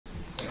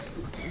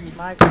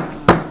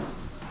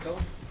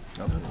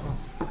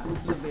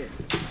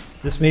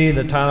This meeting of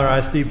the Tyler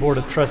ISD Board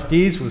of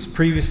Trustees was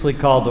previously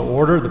called to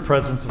order. The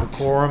presence of a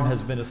quorum has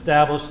been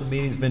established. The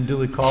meeting's been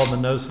duly called and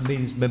the notice of the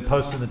meeting's been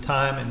posted in the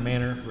time and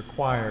manner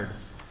required.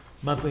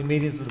 Monthly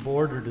meetings of the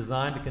board are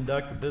designed to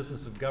conduct the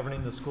business of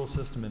governing the school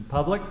system in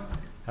public.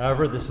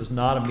 However, this is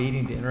not a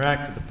meeting to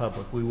interact with the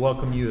public. We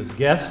welcome you as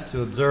guests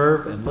to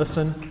observe and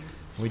listen.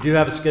 We do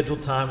have a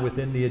scheduled time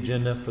within the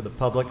agenda for the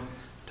public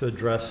to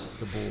address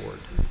the board.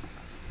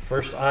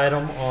 First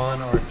item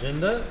on our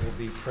agenda will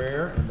be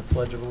prayer and the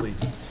Pledge of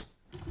Allegiance.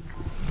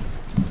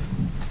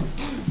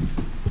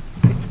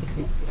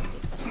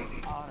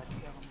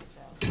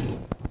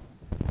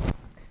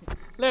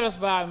 Let us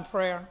bow in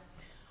prayer.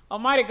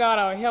 Almighty God,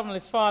 our Heavenly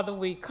Father,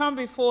 we come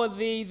before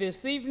Thee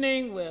this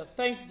evening with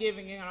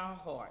thanksgiving in our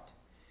heart.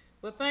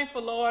 We're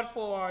thankful, Lord,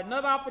 for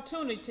another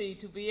opportunity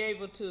to be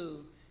able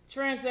to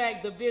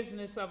transact the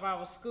business of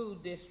our school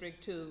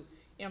district, to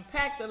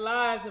impact the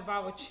lives of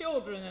our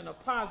children in a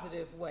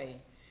positive way.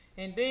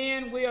 And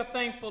then we are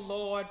thankful,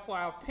 Lord, for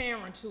our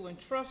parents who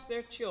entrust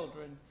their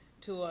children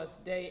to us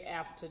day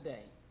after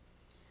day.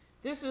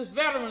 This is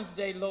Veterans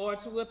Day,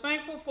 Lord, so we're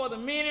thankful for the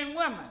men and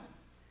women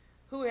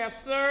who have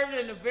served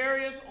in the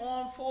various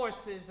armed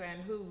forces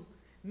and who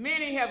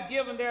many have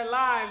given their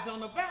lives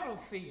on the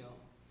battlefield.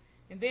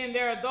 And then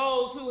there are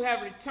those who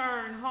have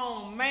returned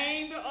home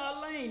maimed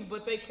or lame,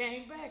 but they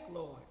came back,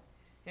 Lord.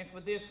 And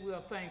for this we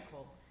are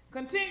thankful.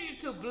 Continue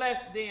to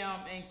bless them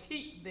and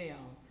keep them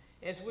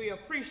as we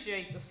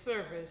appreciate the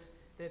service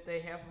that they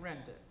have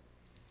rendered.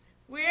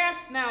 We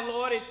ask now,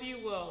 Lord, if you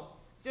will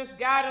just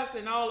guide us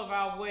in all of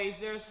our ways.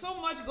 There's so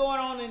much going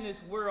on in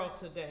this world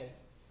today.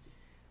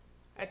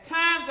 At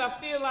times I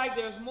feel like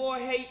there's more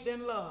hate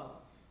than love,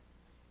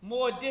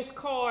 more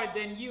discord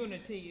than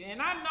unity.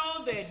 And I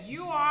know that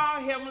you are our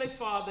Heavenly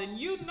Father and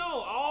you know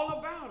all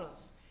about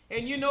us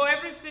and you know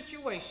every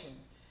situation.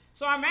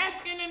 So I'm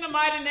asking in the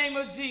mighty name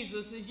of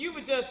Jesus that you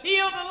would just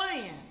heal the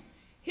land,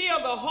 heal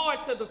the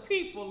hearts of the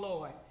people,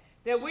 Lord,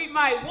 that we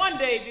might one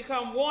day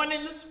become one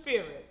in the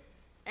Spirit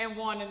and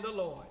one in the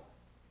Lord.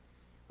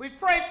 We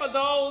pray for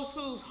those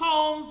whose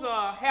homes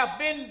have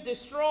been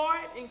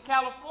destroyed in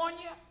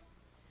California.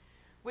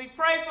 We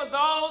pray for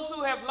those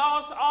who have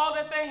lost all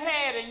that they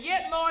had, and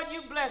yet, Lord,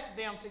 you bless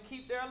them to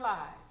keep their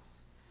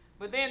lives.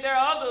 But then there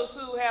are others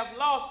who have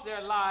lost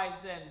their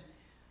lives, and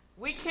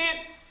we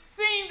can't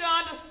seem to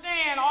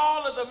understand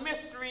all of the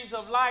mysteries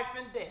of life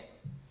and death.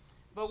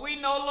 But we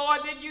know,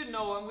 Lord, that you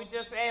know, and we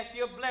just ask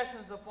your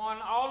blessings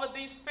upon all of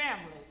these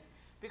families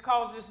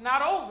because it's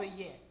not over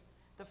yet.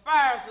 The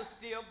fires are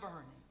still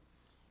burning.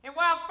 And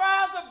while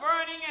fires are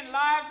burning and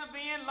lives are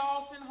being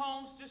lost and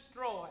homes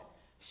destroyed,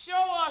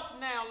 show us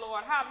now,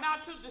 Lord, how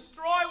not to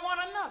destroy one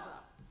another,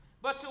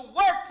 but to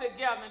work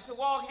together and to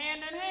walk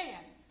hand in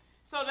hand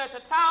so that the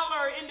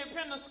Tyler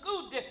Independent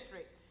School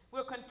District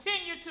will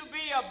continue to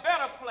be a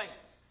better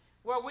place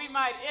where we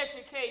might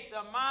educate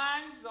the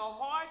minds, the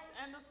hearts,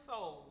 and the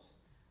souls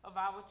of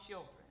our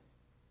children.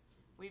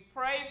 We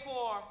pray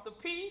for the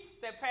peace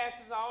that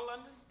passes all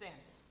understanding.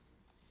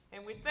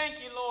 And we thank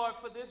you, Lord,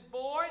 for this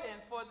board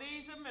and for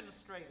these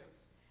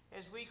administrators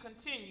as we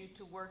continue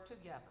to work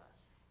together.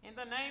 In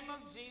the name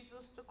of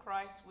Jesus the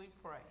Christ we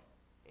pray.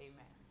 Amen.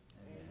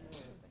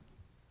 Amen.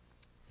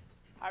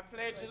 I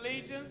pledge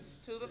allegiance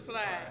to the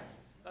flag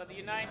of the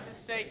United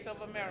States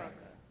of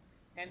America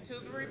and to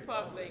the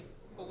republic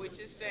for which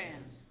it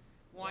stands,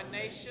 one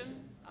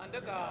nation,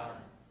 under God,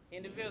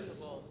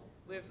 indivisible,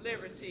 with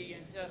liberty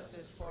and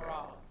justice for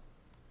all.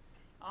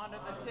 Under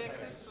the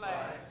Texas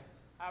flag,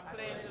 I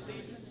pledge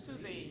allegiance to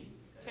thee,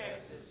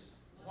 Texas,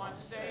 one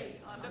state,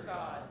 under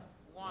God,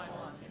 one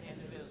and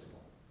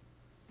indivisible.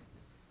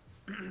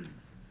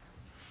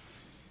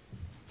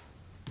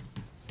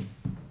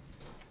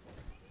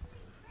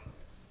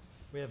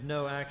 We have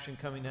no action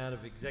coming out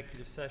of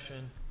executive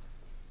session.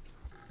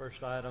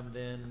 First item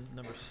then,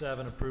 number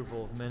 7,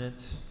 approval of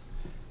minutes.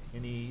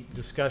 Any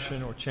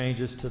discussion or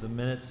changes to the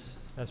minutes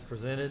as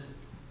presented?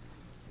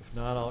 If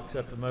not, I'll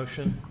accept the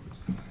motion.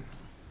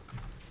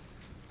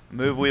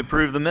 Move we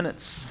approve the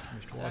minutes.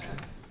 Mr. Washington,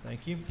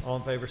 thank you. All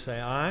in favor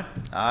say aye.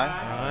 Aye.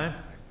 Aye.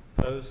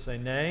 Opposed say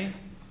nay.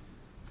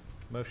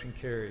 Motion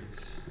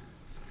carries.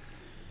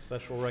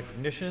 Special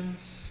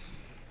recognitions.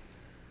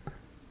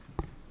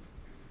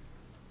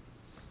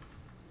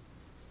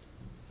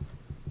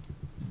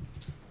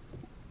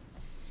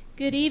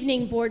 Good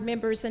evening, board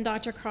members and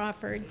Dr.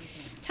 Crawford.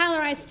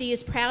 Tyler ISD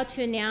is proud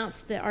to announce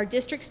that our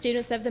District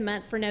Students of the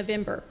Month for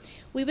November.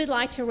 We would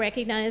like to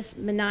recognize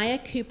Mania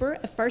Cooper,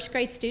 a first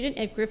grade student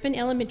at Griffin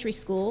Elementary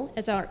School,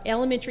 as our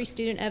Elementary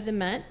Student of the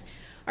Month.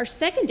 Our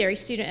Secondary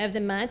Student of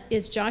the Month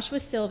is Joshua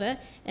Silva,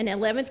 an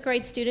 11th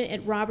grade student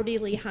at Robert E.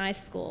 Lee High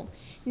School.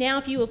 Now,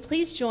 if you will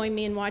please join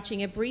me in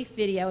watching a brief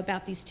video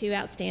about these two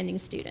outstanding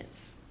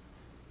students.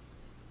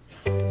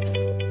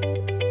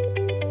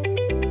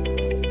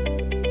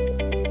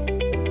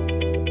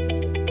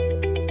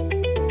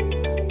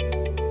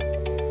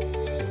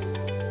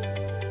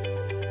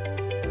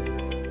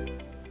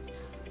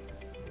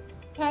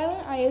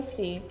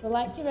 ISD would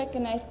like to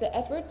recognize the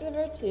efforts of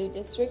our 2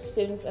 District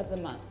Students of the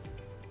Month.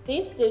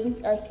 These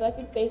students are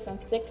selected based on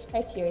 6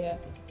 criteria: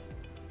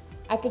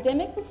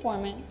 academic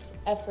performance,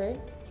 effort,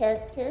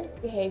 character,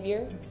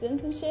 behavior,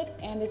 citizenship,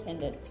 and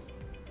attendance.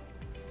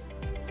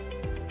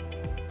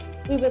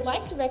 We would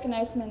like to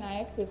recognize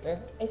Manaya Cooper,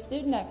 a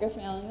student at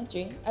Griffin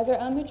Elementary, as our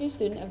Elementary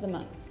Student of the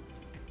Month.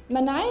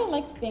 Manaya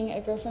likes being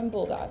a Griffin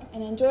Bulldog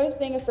and enjoys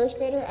being a first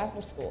grader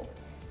after school.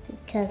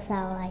 Because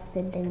I like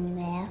to do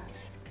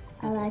math.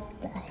 I like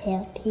to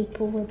help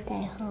people with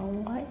their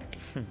homework.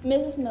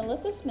 Mrs.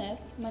 Melissa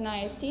Smith,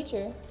 Manaya's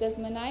teacher, says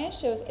Manaya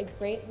shows a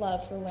great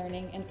love for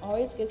learning and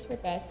always gives her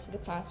best to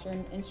the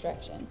classroom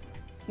instruction.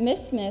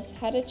 Miss Smith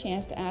had a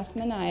chance to ask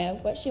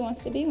Manaya what she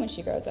wants to be when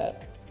she grows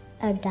up.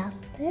 A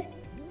doctor?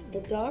 A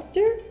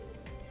doctor?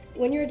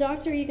 When you're a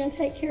doctor, are you going to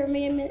take care of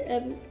me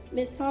and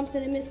Miss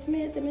Thompson and Miss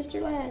Smith and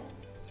Mr. Ladd?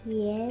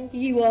 Yes.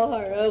 You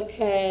are,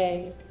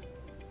 okay.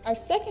 Our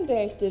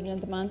secondary student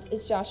of the month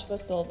is Joshua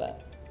Silva,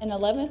 an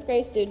 11th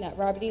grade student at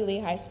Robert E. Lee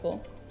High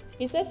School.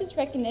 He says his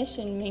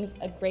recognition means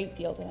a great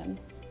deal to him.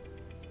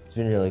 It's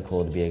been really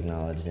cool to be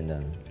acknowledged,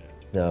 and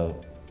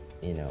though,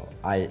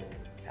 I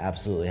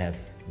absolutely have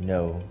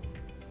no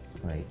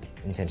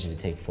intention to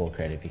take full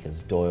credit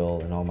because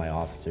Doyle and all my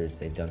officers,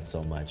 they've done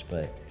so much,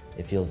 but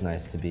it feels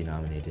nice to be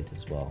nominated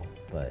as well.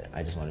 But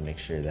I just want to make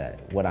sure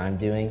that what I'm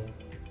doing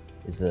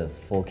is a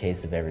full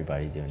case of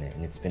everybody doing it,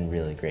 and it's been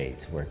really great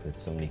to work with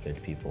so many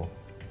good people.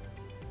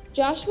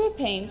 Joshua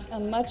paints a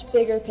much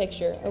bigger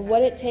picture of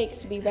what it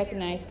takes to be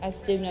recognized as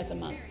Student of the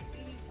Month.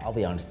 I'll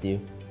be honest with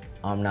you,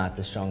 I'm not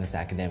the strongest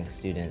academic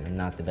student, I'm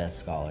not the best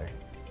scholar.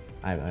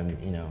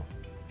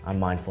 I'm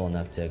mindful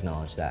enough to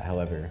acknowledge that.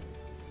 However,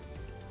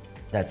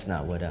 that's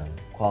not what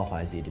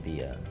qualifies you to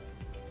be a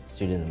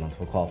Student of the Month.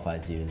 What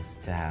qualifies you is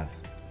to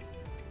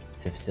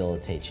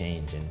facilitate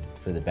change and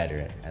for the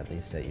better, at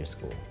least at your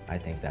school. I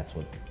think that's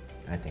what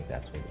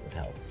would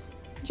help.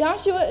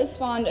 Joshua is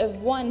fond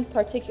of one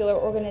particular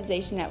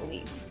organization at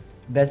Lee.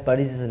 Best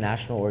Buddies is a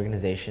national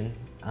organization.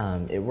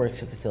 It works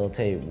to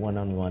facilitate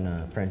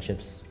one-on-one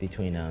friendships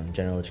between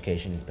general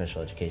education and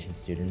special education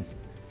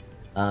students.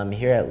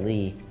 Here at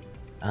Lee,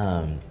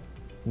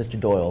 Mr.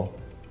 Doyle,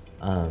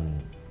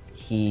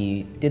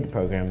 he did the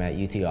program at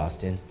UT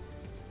Austin,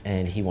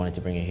 and he wanted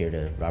to bring it here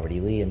to Robert E.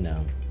 Lee,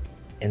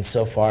 and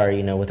so far,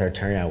 with our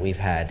turnout,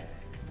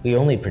 we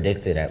only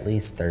predicted at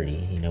least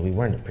 30. We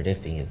weren't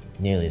predicting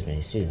nearly as many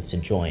students to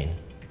join,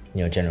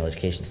 general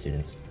education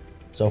students.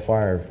 So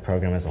far, our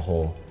program as a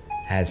whole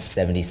has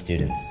 70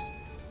 students.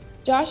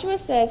 Joshua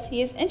says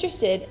he is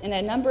interested in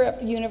a number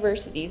of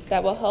universities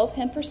that will help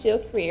him pursue a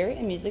career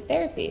in music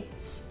therapy.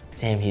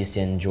 Sam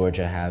Houston,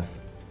 Georgia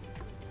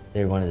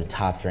they're one of the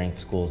top ranked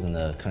schools in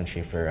the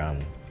country for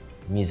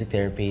music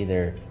therapy.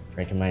 They're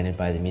recommended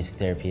by the Music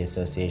Therapy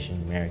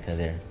Association of America.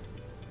 They're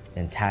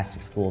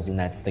fantastic schools, and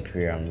that's the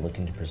career I'm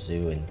looking to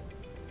pursue. And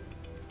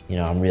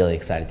I'm really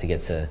excited to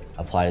get to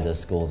apply to those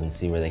schools and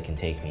see where they can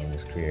take me in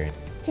this career.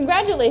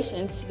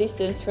 Congratulations to these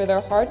students for their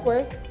hard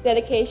work,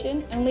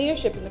 dedication, and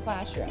leadership in the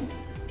classroom.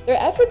 Their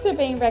efforts are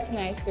being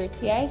recognized through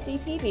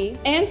TISD TV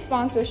and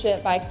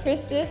sponsorship by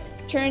Christus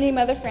Trinity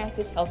Mother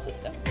Francis Health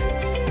System.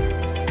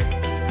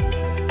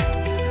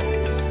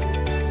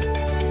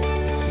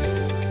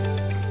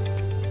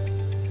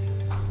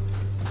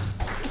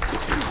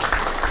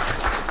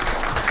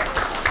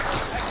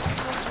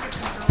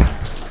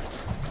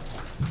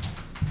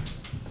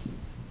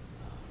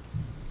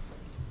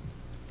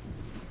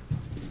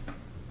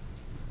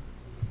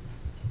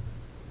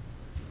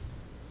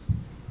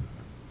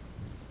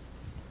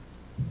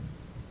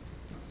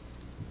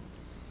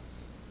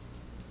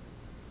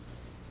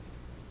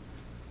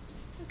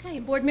 Okay,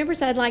 board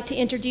members, I'd like to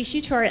introduce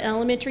you to our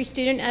Elementary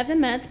Student of the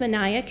Month,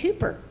 Manaya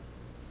Cooper.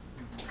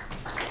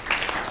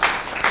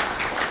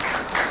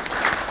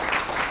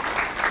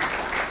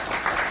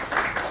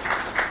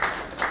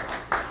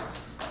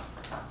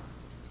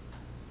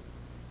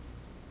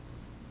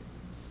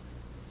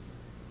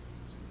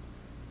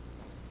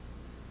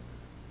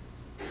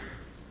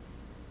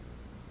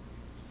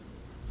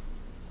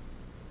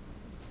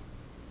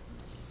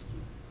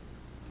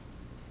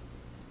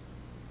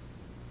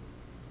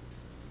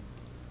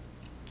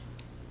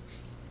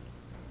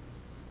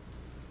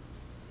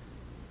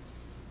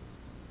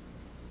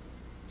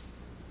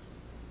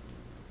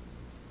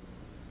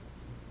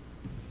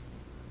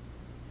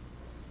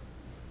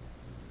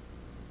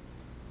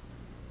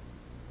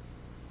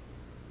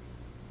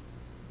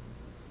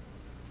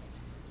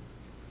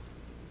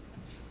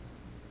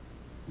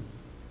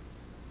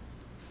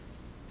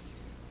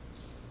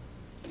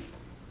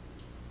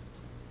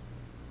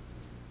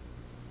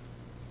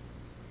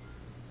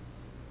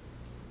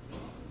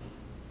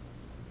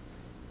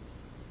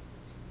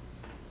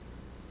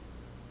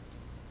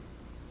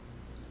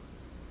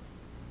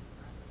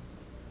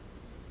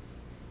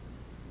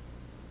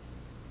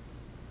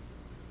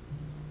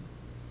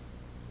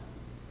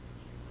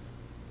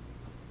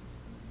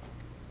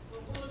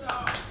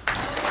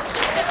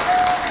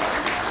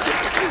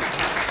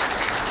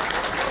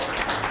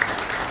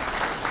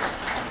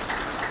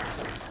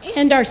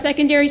 And our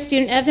secondary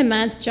student of the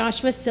month,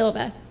 Joshua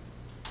Silva.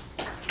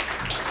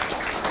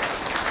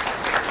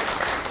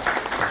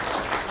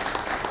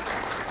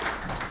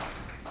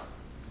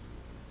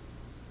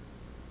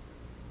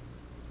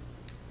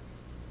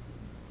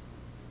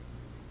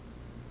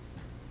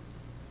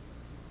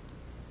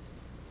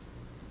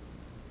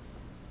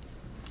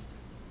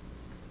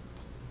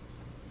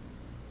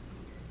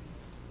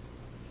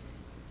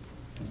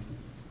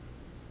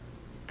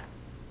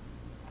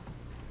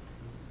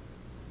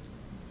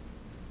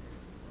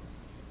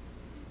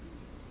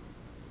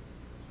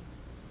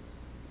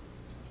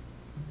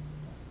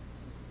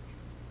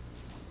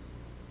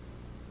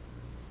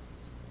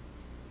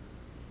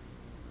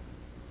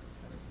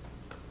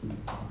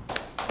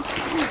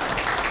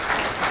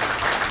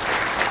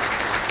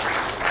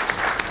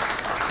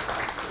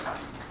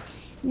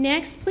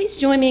 Next, please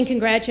join me in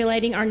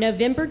congratulating our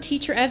November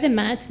Teacher of the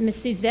Month,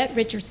 Ms. Suzette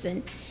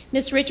Richardson.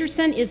 Ms.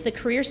 Richardson is the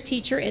careers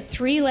teacher at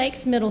Three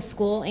Lakes Middle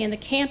School, and the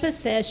campus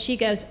says she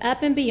goes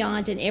up and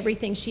beyond in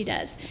everything she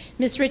does.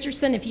 Ms.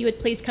 Richardson, if you would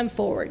please come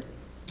forward.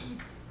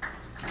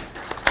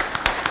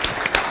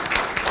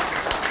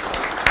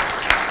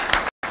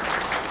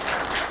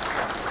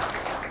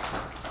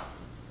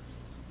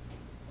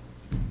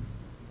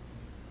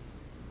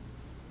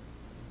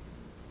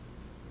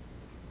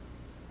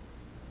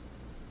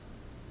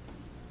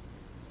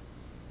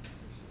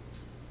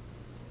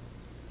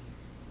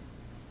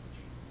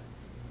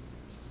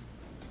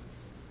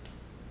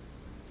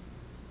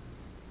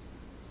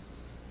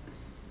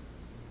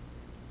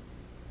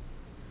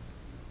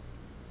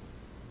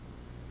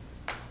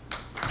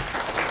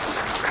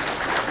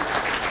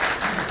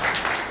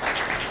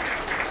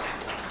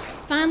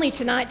 Finally,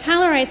 tonight,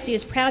 Tyler ISD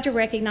is proud to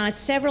recognize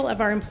several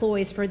of our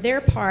employees for their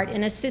part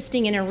in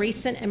assisting in a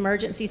recent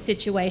emergency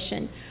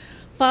situation.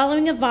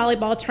 Following a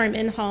volleyball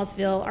tournament in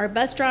Hallsville, our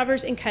bus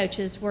drivers and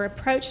coaches were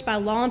approached by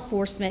law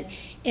enforcement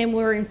and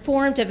were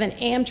informed of an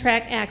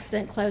Amtrak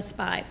accident close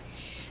by.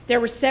 There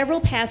were several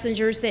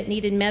passengers that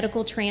needed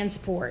medical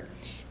transport.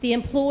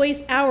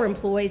 Our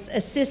employees,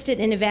 assisted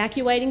in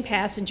evacuating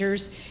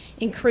passengers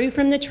and crew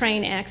from the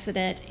train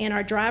accident, and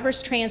our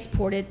drivers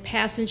transported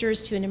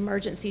passengers to an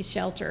emergency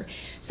shelter.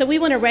 So we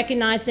want to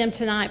recognize them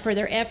tonight for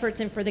their efforts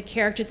and for the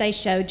character they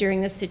showed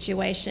during this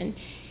situation.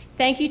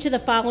 Thank you to the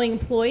following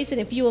employees, and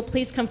if you will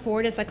please come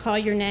forward as I call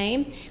your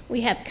name.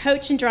 We have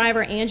coach and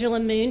driver Angela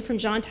Moon from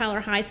John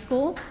Tyler High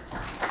School.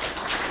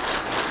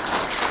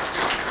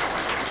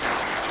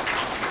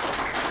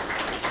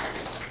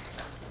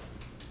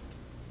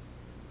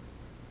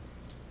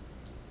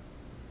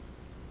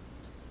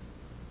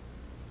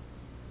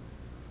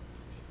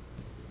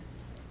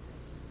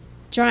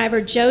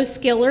 Driver Joe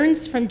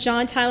Skillerns from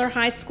John Tyler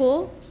High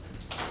School.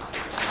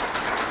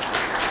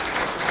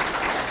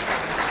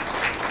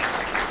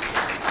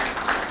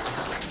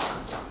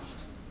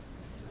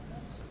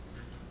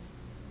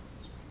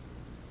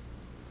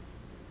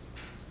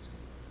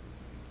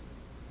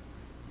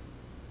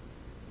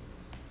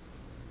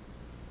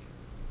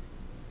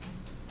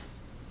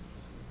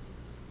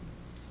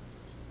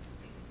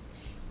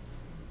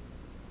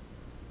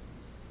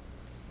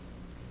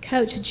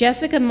 Coach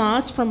Jessica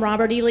Moss from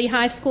Robert E. Lee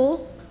High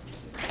School.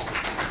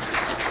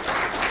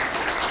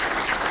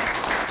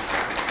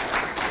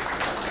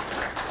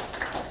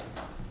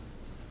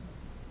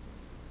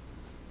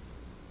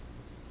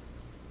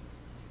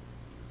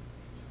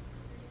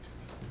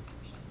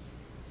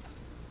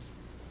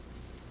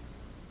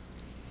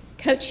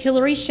 Coach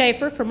Hillary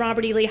Schaefer from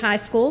Robert E. Lee High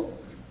School.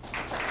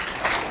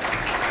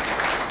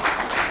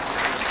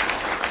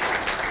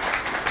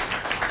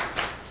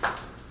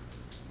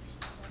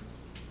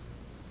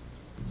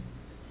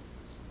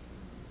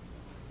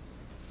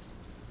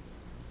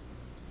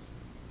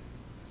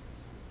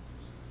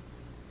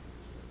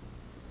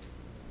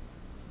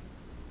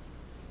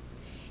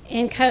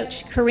 And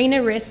Coach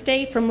Karina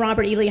Riste from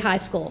Robert E. Lee High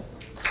School.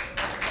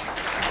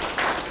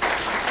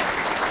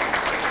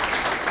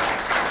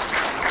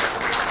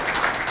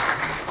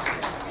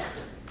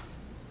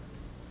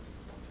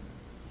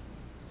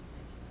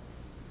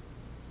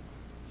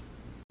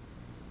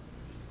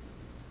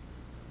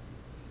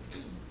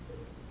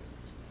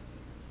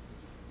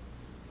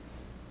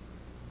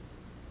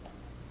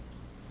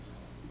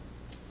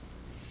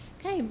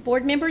 Okay,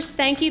 board members,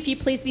 thank you. If you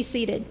please be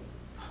seated.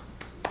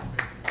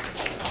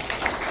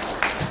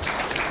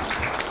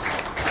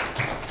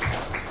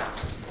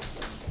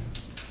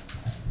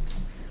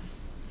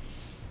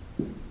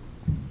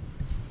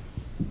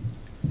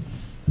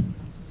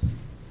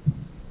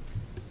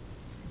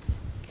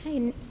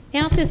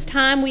 Now at this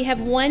time, we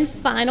have one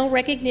final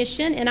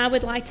recognition, and I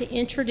would like to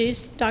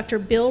introduce Dr.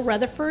 Bill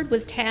Rutherford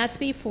with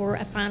TASB for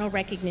a final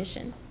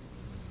recognition.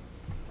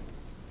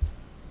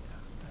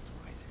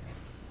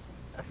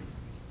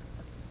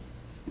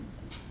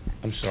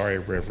 I'm sorry,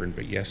 Reverend,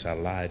 but yes, I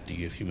lied to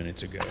you a few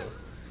minutes ago.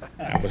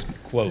 I was,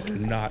 quote,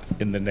 not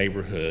in the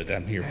neighborhood.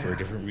 I'm here for a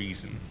different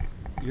reason.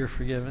 You're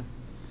forgiven.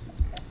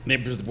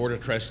 Members of the Board of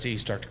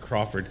Trustees, Dr.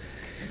 Crawford,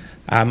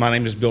 My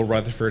name is Bill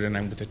Rutherford, and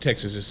I'm with the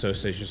Texas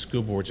Association of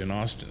School Boards in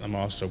Austin. I'm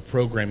also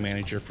Program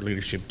Manager for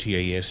Leadership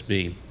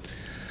TASB.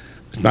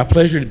 It's my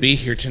pleasure to be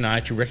here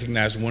tonight to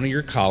recognize one of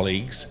your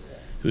colleagues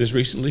who has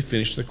recently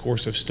finished the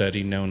course of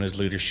study known as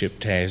Leadership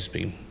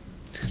TASB.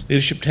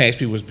 Leadership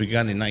TASB was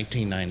begun in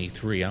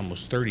 1993,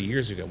 almost 30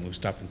 years ago when we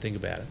stop and think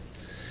about it.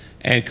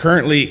 And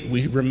currently,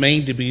 we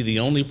remain to be the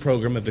only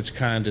program of its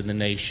kind in the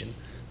nation.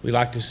 We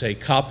like to say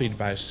copied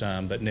by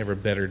some, but never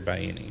bettered by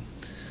any.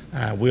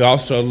 We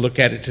also look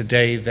at it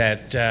today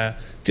that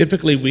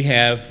typically we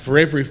have, for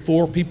every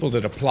 4 people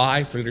that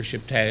apply for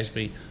Leadership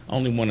TASB,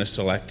 only 1 is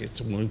selected.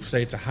 So when we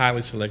say it's a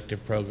highly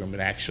selective program, it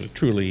actually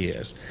truly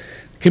is.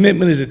 The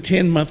commitment is a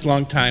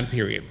 10-month-long time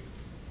period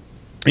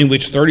in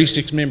which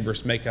 36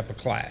 members make up a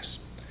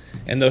class.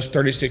 And those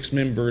 36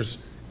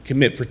 members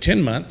commit for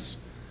 10 months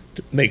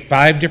to make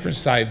 5 different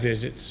site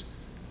visits,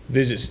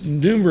 visits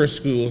numerous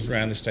schools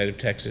around the state of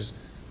Texas.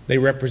 They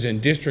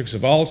represent districts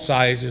of all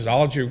sizes,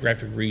 all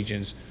geographic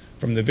regions,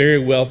 from the very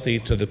wealthy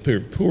to the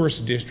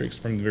poorest districts,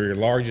 from the very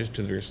largest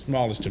to the very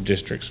smallest of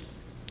districts.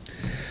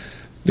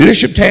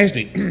 Leadership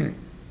TASB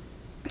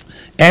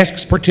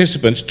asks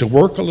participants to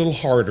work a little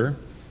harder,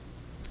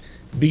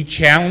 be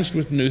challenged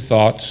with new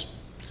thoughts,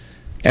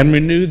 and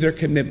renew their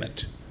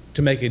commitment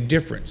to make a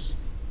difference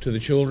to the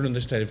children of the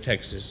state of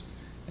Texas,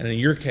 and in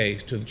your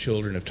case, to the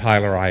children of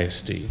Tyler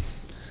ISD.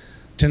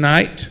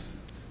 Tonight,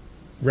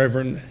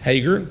 Reverend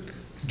Hager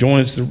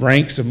joins the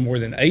ranks of more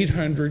than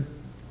 800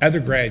 other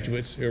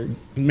graduates who are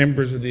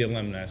members of the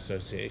Alumni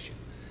Association.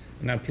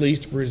 And I'm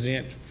pleased to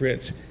present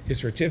Fritz his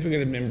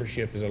certificate of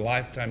membership as a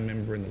lifetime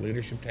member in the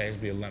Leadership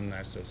TASB Alumni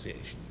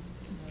Association.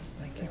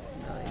 Thank you.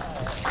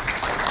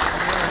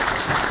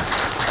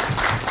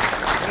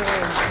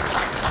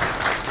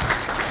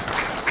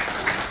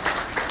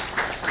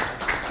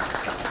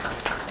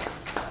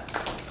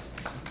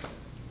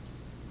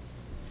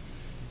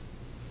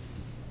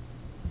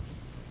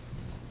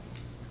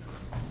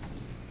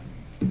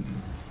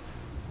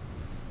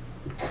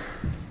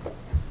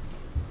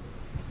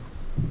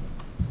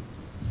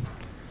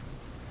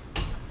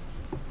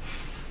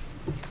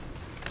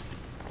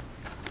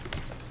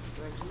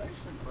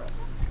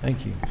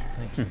 Thank you.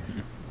 Thank you.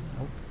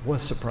 I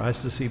was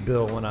surprised to see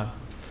Bill when I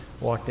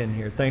walked in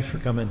here. Thanks for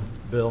coming,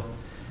 Bill.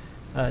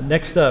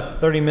 Next up,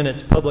 30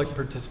 minutes public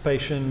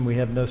participation. We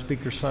have no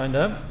speakers signed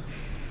up.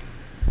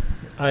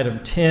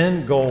 Item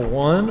 10, Goal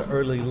 1,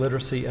 Early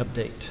Literacy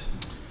Update.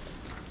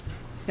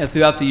 Yeah,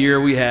 throughout the year,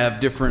 we have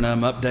different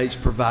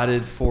updates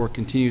provided for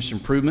continuous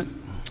improvement.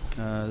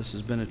 This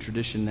has been a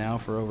tradition now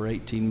for over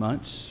 18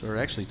 months, or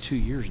actually 2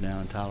 years now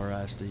in Tyler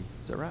ISD.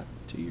 Is that right?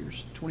 2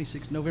 years,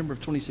 November of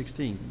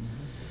 2016. Mm-hmm.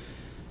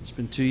 It's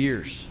been 2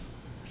 years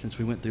since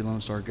we went through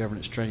Lone Star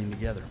Governance training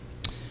together.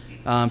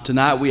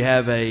 Tonight we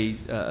have a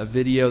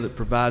video that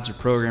provides a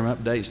program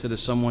update instead of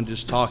someone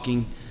just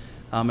talking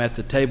at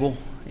the table.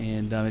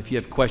 And if you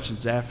have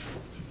questions after,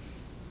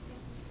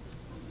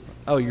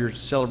 oh, you're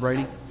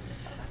celebrating?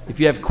 If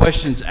you have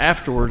questions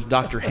afterwards,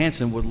 Dr.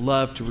 Hanson would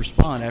love to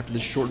respond after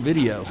this short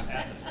video.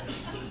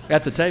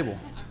 At the table.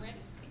 I'm ready.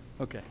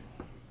 Okay.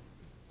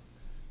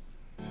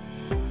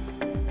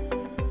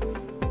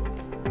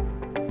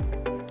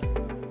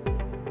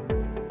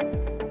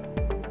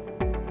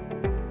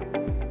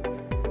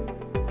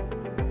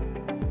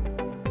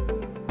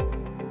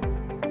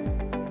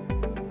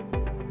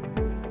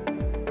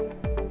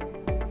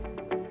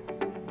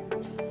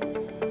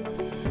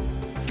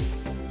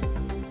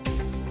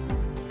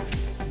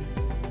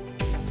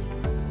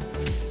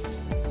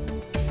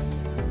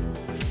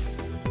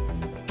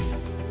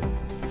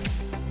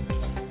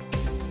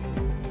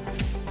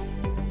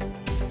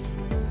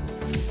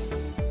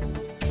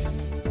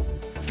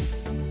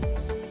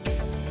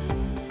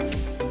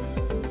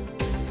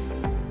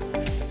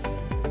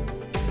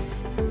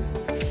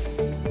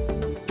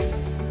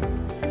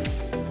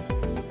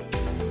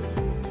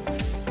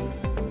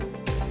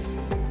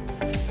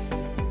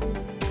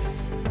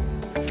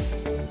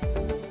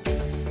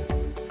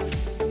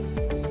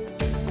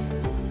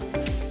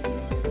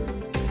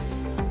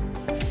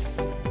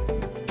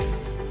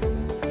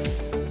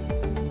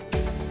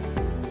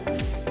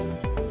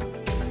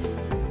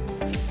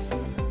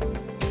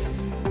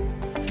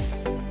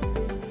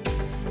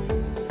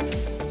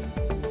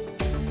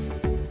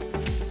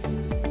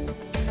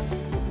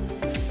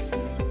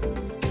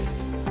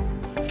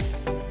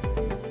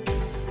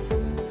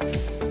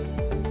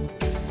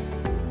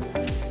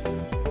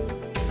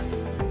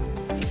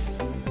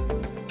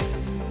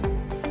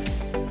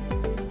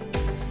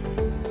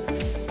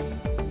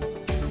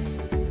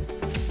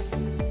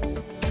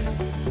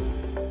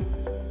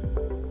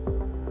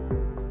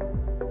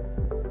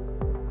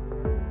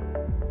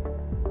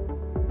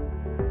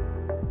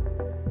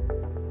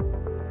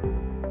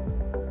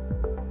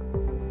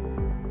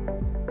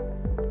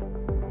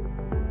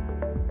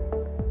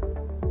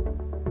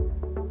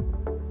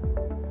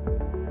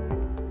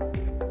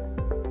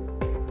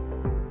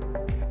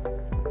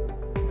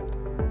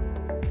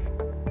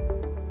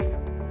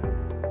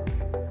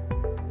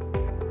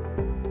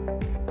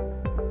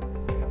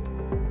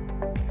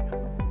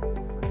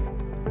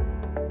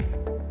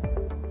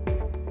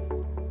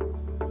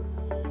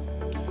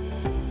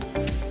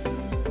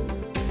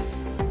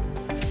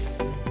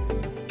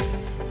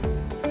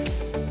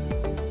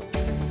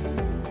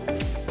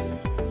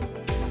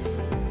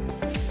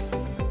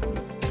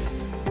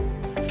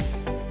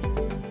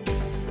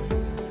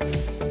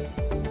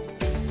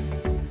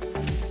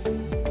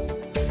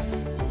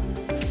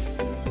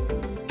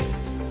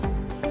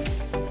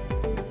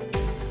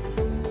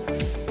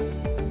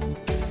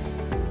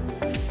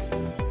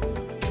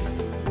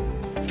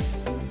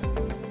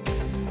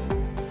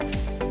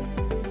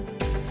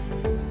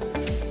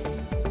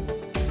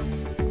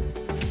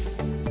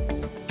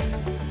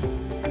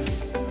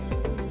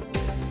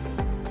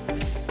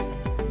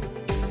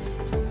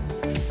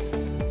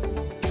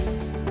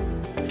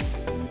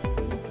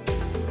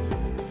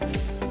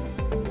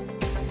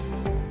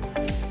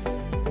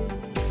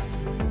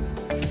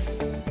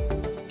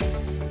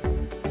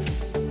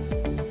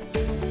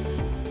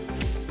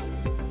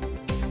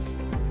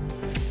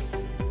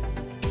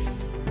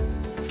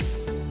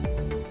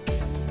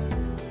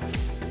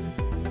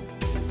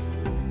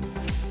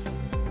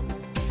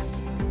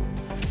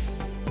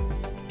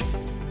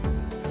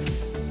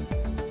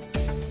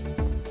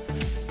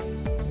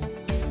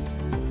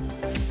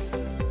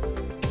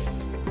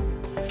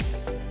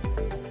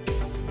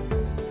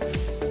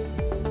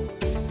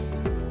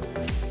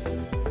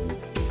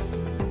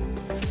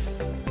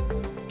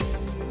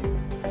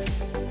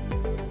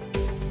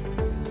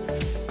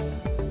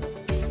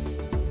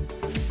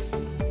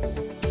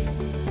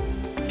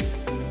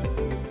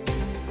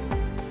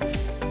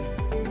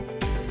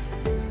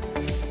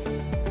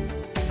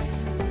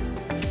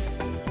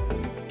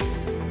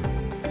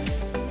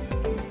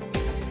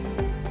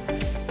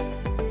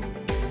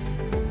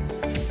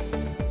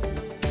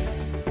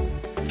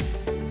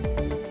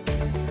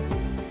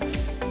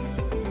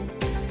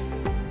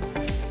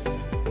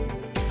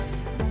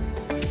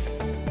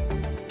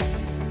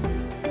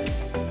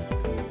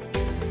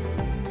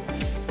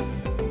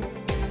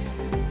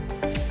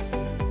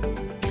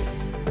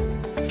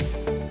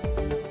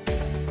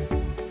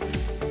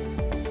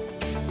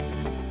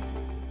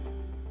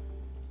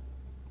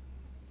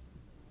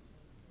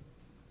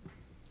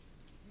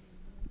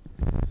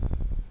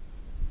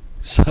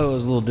 So it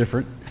was a little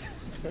different.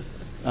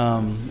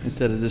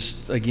 Instead of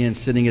just, again,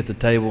 sitting at the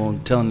table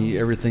and telling you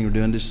everything we're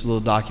doing, just a little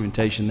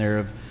documentation there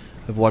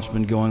of what's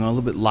been going on, a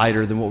little bit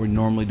lighter than what we're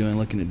normally doing,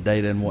 looking at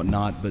data and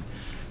whatnot. But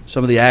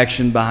some of the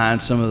action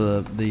behind some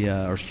of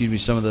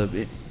some of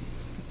the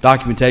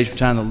documentation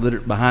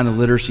behind the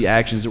literacy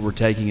actions that we're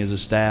taking as a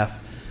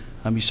staff.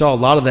 You saw a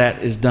lot of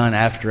that is done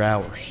after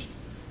hours.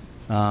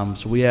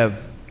 So we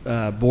have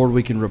board,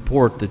 we can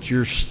report that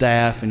your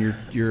staff and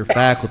your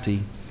faculty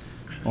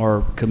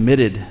are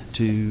committed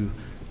to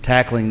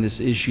tackling this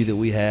issue that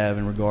we have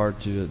in regard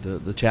to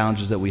the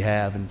challenges that we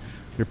have, and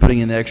they're putting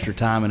in the extra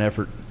time and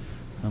effort,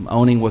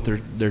 owning what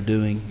they're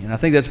doing. And I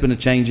think that's been a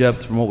change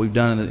up from what we've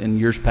done in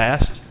years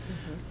past.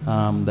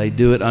 They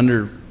do it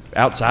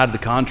outside of the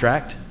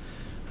contract,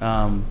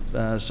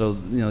 so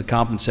the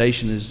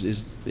compensation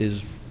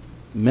is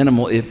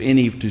minimal, if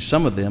any, to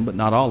some of them, but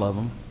not all of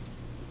them.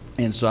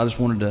 And so I just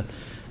wanted to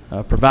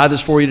provide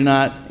this for you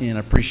tonight, and I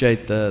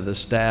appreciate the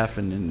staff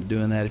and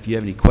doing that. If you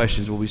have any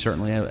questions, we'll be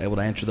certainly able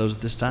to answer those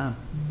at this time.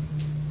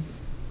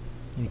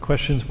 Any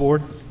questions,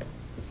 board?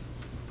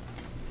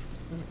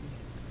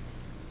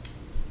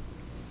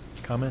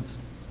 Comments?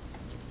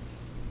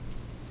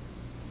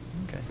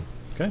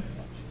 Okay.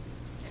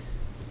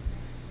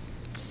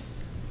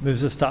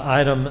 Moves us to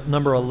item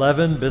number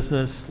 11,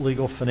 business,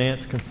 legal,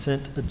 finance,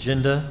 consent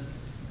agenda.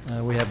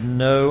 We have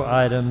no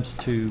items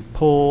to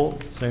pull.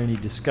 Is there any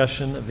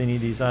discussion of any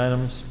of these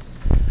items?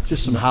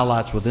 Just some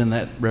highlights within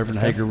that, Reverend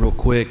Hager, real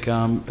quick.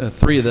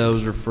 3 of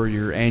those are for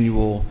your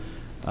annual,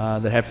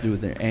 that have to do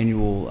with their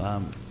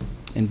annual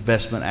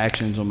investment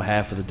actions on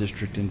behalf of the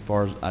district, as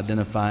far as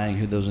identifying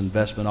who those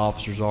investment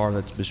officers are.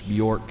 That's Ms.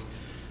 Bjork,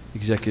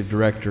 Executive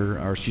Director,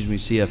 or excuse me,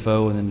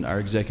 CFO, and then our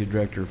Executive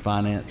Director of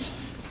Finance,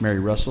 Mary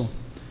Russell.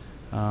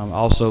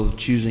 Also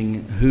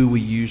choosing who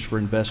we use for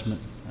investment,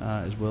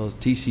 as well as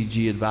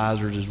TCG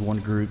Advisors is one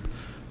group,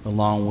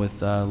 along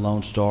with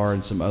Lone Star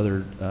and some other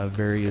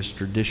various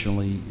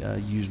traditionally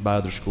used by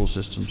other school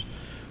systems.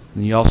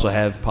 And you also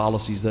have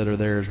policies that are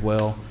there as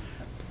well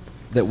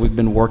that we've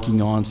been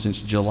working on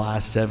since July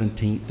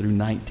 17th through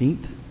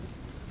 19th.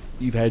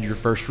 You've had your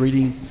first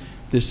reading.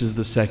 This is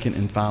the second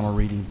and final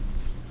reading.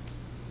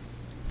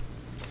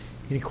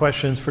 Any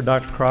questions for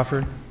Dr.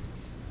 Crawford?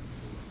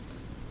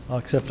 I'll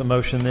accept a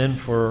motion then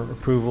for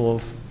approval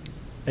of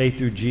A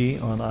through G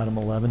on item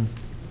 11.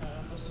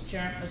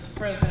 Mr.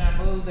 President,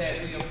 I move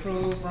that we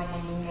approve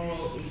Roman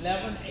numeral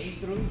 11, A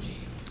through G.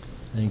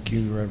 Thank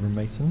you, Reverend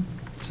Mason.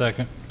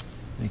 Second.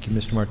 Thank you,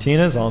 Mr.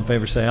 Martinez. All in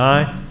favor say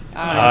aye.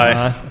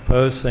 Aye.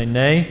 Opposed say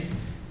nay.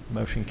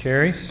 Motion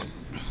carries.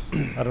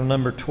 Item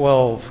number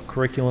 12,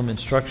 curriculum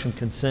instruction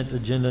consent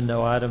agenda,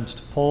 no items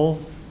to pull.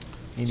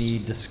 Any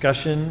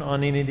discussion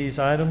on any of these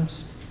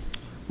items?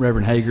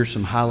 Reverend Hager,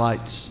 some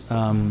highlights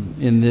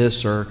in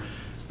this are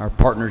our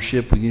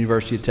partnership with the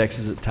University of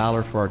Texas at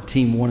Tyler for our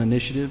Team One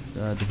initiative,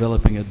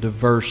 developing a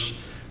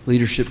diverse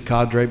leadership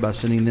cadre by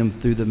sending them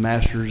through the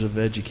Masters of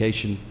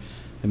Education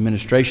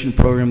Administration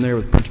program there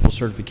with principal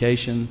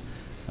certification,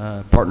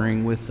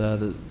 partnering with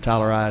the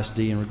Tyler ISD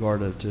in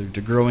regard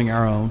to growing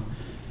our own.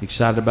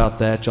 Excited about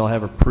that. Y'all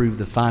have approved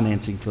the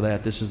financing for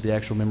that. This is the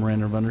actual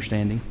memorandum of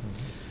understanding.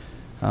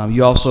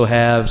 You also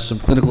have some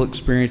clinical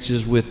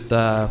experiences with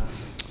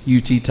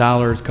UT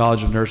Tyler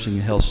College of Nursing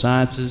and Health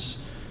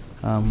Sciences.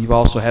 You've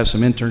also have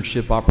some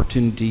internship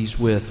opportunities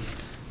with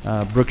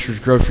Brookshire's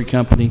Grocery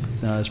Company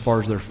as far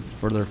as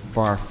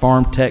for our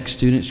farm tech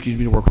students,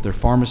 to work with their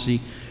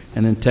pharmacy,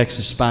 and then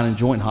Texas Spine and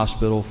Joint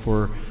Hospital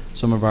for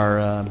some of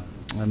our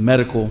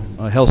medical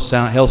health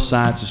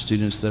sciences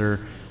students that are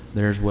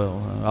there as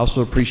well. I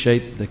also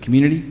appreciate the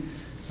community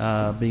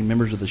being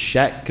members of the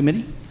SHAC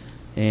committee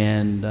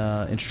and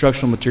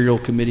instructional material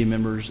committee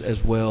members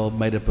as well,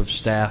 made up of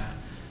staff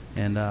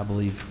and I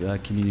believe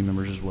community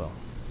members as well.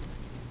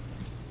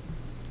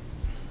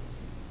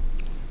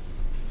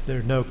 If there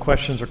are no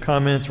questions or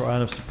comments or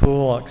items to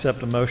pull, I'll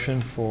accept a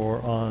motion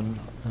for on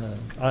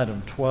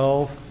item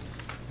 12,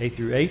 A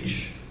through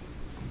H.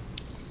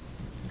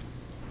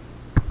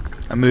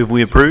 I move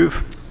we approve.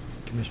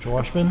 Thank you, Mr.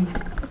 Washman.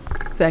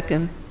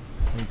 Second.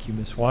 Thank you,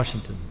 Ms.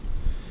 Washington.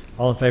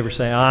 All in favor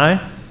say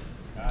aye.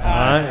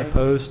 Aye.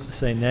 Opposed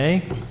say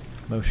nay.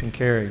 Motion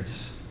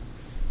carries.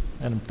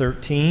 Item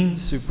 13,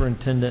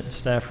 superintendent and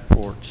staff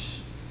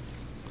reports.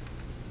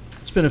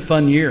 It's been a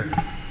fun year.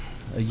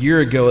 A year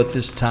ago at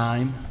this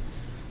time,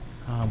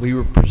 we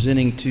were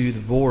presenting to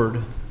the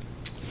board,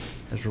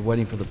 as we're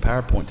waiting for the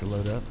PowerPoint to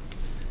load up,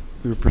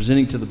 we were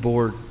presenting to the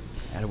board,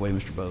 add away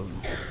Mr.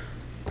 Bowden.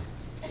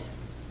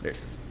 There.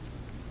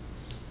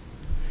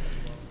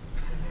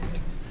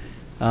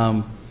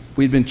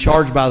 We'd been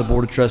charged by the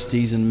Board of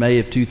Trustees in May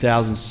of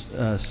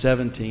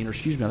 2017, or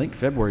excuse me, I think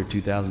February of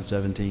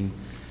 2017,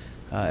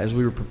 as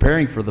we were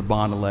preparing for the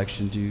bond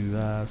election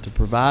to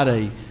provide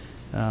a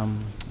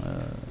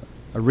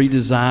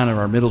redesign of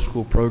our middle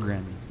school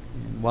programming.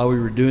 And while we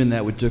were doing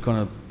that, we took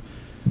on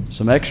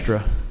some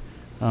extra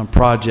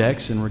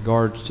projects in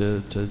regards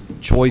to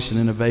choice and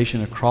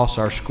innovation across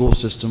our school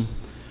system.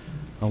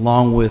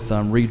 along with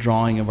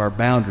redrawing of our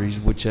boundaries,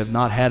 which had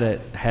not had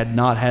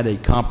a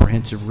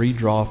comprehensive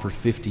redraw for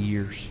 50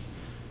 years.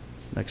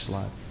 Next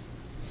slide,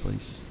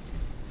 please.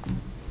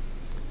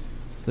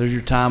 So there's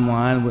your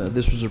timeline.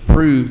 This was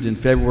approved in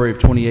February of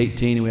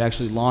 2018, and we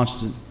actually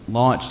launched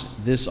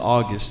this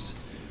August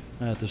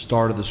at the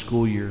start of the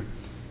school year.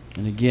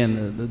 And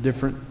again, the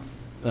different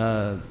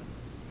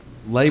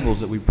labels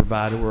that we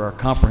provided were our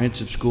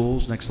comprehensive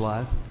schools. Next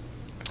slide.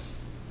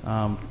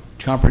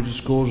 Comprehensive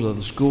schools are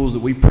the schools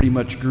that we pretty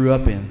much grew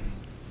up in,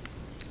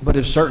 but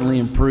have certainly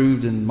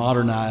improved and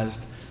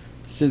modernized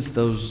since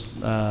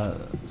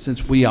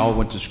we all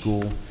went to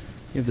school.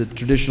 You have the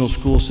traditional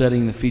school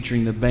setting,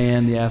 featuring the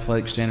band, the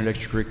athletic standard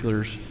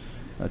extracurriculars,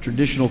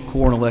 traditional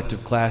core and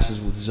elective classes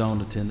with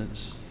zoned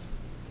attendance.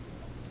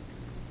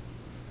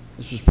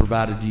 This was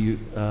provided to you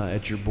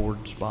at your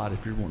board spot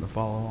if you're wanting to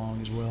follow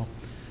along as well.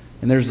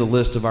 And there's the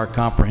list of our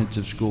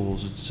comprehensive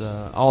schools. It's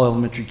all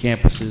elementary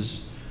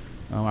campuses,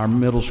 our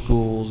middle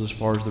schools as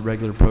far as the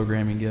regular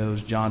programming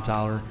goes, John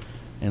Tyler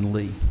and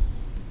Lee.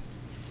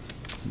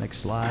 Next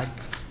slide.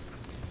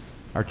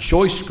 Our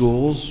choice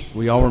schools,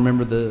 we all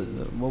remember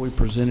what we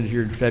presented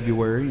here in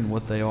February and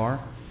what they are.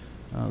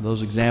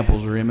 Those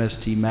examples are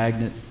MST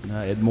Magnet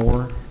at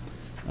Moore.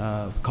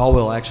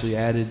 Caldwell actually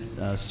added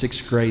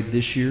 6th grade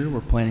this year.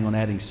 We're planning on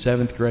adding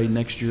 7th grade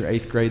next year,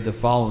 8th grade the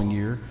following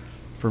year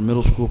for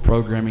middle school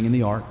programming in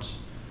the arts.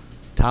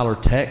 Tyler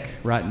Tech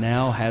right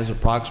now has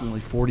approximately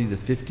 40 to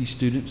 50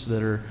 students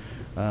that are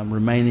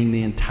remaining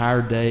the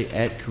entire day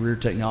at Career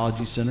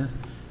Technology Center.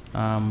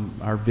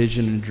 Our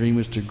vision and dream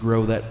is to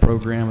grow that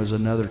program as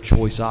another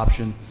choice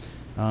option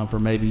for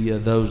maybe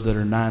those that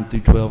are 9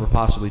 through 12 or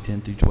possibly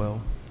 10 through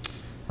 12.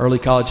 Early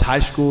College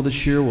High School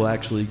this year will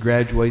actually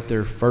graduate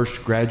their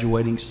first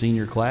graduating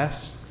senior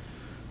class.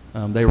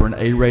 They were an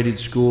A-rated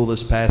school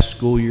this past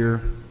school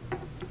year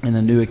in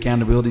the new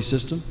accountability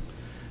system.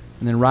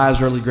 And then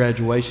Rise Early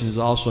Graduation is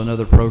also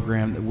another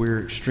program that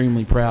we're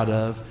extremely proud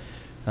of.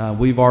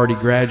 We've already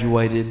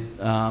graduated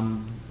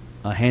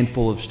a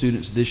handful of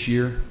students this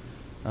year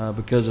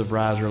because of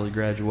Rise Early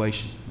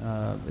Graduation.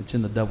 It's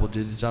in the double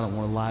digits. I don't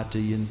want to lie to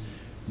you and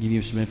give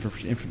you some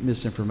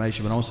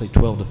misinformation, but I want to say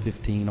 12 to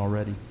 15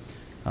 already.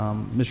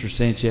 Mr.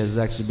 Sanchez has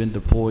actually been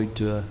deployed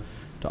to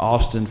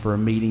Austin for a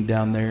meeting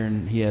down there,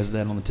 and he has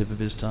that on the tip of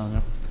his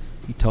tongue.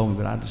 He told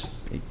me, but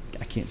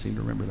I can't seem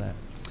to remember that.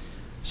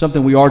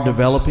 Something we are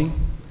developing,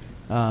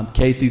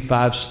 K through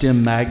 5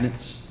 STEM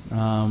magnets,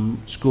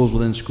 schools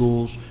within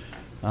schools.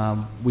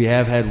 We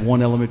have had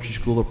one elementary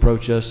school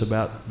approach us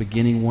about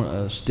beginning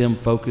a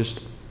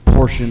STEM-focused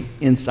portion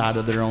inside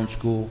of their own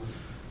school,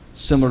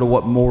 similar to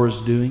what Moore is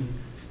doing.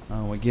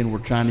 Again, we're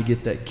trying to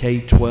get that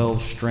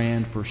K-12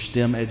 strand for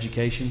STEM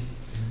education.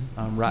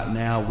 Right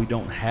now, we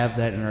don't have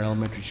that in our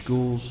elementary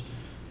schools,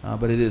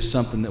 but it is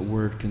something that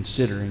we're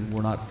considering.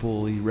 We're not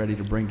fully ready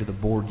to bring to the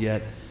board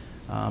yet,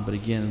 but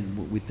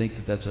again, we think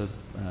that that's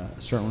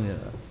certainly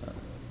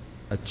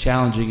a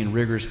challenging and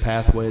rigorous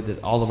pathway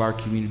that all of our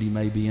community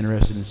may be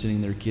interested in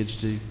sending their kids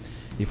to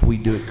if we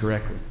do it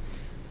correctly.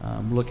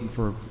 We're looking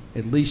for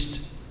at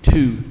least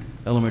 2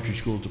 elementary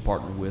schools to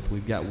partner with.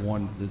 We've got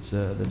one that's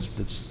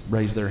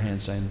raised their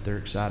hand saying that they're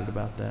excited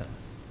about that.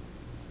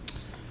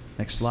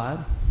 Next slide.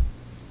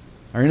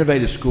 Our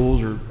innovative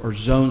schools are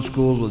zone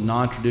schools with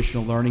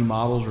non-traditional learning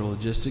models or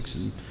logistics,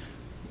 and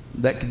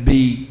that could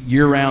be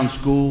year-round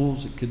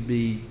schools. It could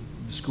be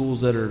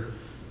schools that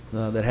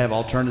have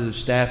alternative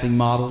staffing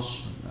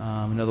models.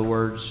 In other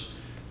words,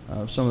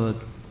 some of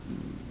the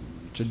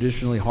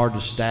traditionally hard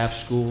to staff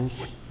schools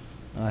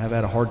have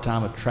had a hard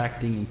time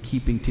attracting and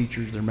keeping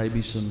teachers. There may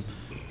be some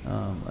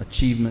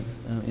achievement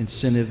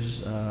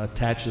incentives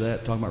attached to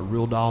that, talking about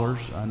real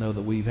dollars. I know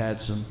that we've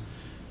had some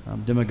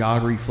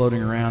demagoguery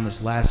floating around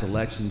this last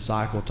election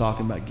cycle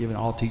talking about giving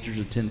all teachers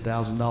a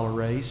 $10,000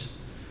 raise.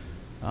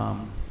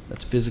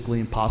 That's physically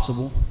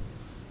impossible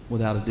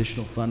without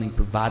additional funding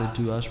provided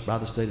to us by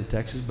the state of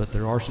Texas, but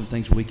there are some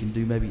things we can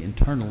do maybe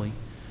internally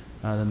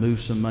to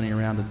move some money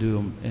around to do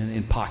them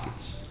in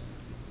pockets.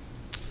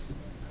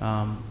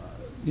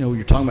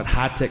 You're talking about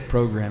high-tech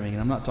programming,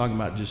 and I'm not talking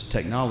about just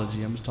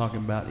technology. I'm just talking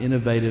about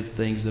innovative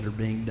things that are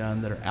being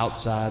done that are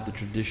outside the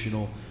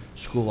traditional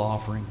school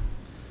offering.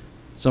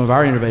 Some of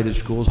our innovative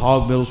schools,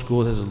 Hogg Middle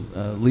School has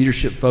a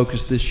leadership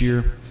focus this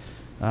year.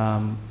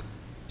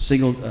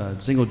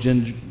 Single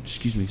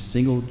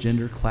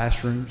gender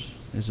classrooms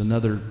is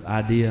another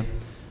idea.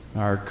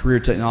 Our Career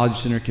Technology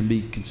Center can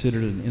be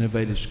considered an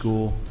innovative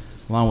school,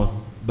 along with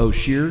Bo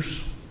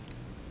Shears.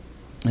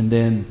 And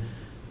then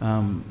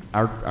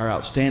our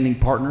outstanding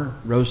partner,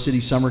 Rose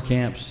City Summer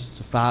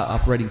Camps, it's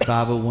operating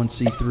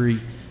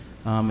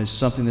 501c3, is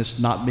something that's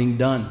not being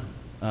done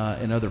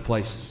in other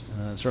places.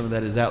 Certainly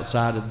that is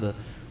outside of the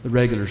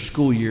regular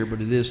school year,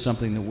 but it is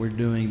something that we're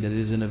doing that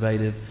is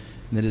innovative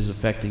and that is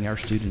affecting our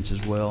students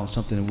as well, and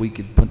something that we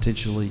could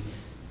potentially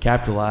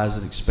capitalize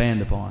and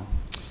expand upon.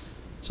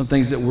 Some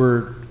things that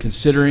we're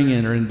considering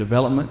and are in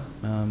development,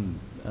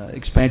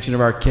 expansion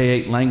of our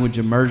K-8 language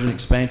immersion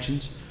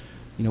expansions.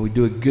 We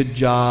do a good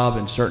job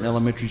in certain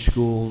elementary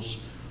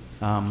schools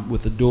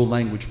with the dual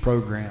language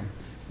program.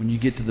 When you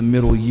get to the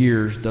middle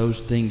years, those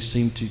things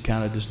seem to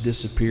kind of just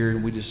disappear,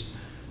 and we just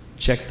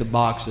check the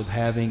box of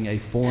having a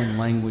foreign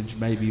language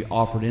maybe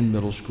offered in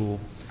middle school.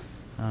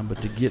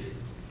 But to get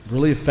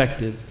really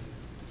effective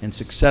and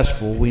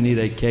successful, we need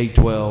a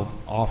K-12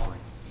 offering.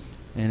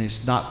 And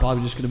it's not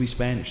probably just going to be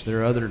Spanish.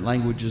 There are other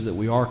languages that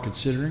we are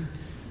considering.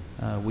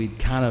 We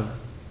kind of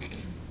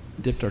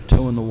dipped our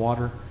toe in the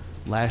water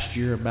last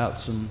year about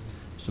some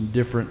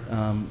different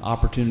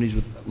opportunities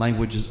with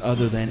languages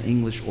other than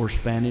English or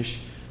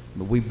Spanish.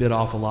 But we bit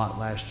off a lot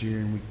last year,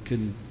 and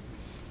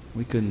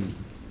we couldn't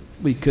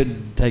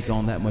take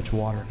on that much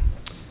water.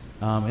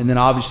 And then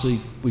obviously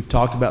we've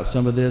talked about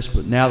some of this,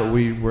 but now that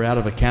we're out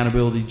of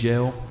accountability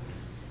jail,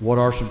 what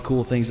are some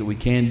cool things that we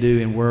can do,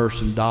 and where are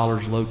some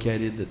dollars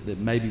located that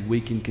maybe we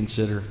can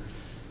consider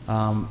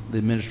the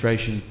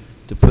administration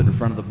to put in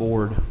front of the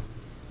board.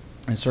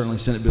 And certainly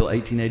Senate Bill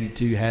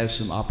 1882 has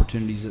some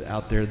opportunities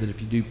out there that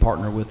if you do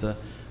partner with a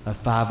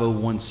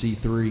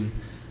 501c3,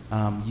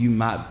 you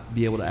might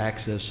be able to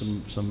access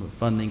some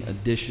funding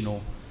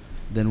additional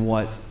than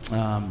what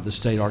the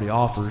state already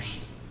offers,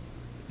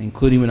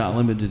 including but not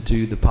limited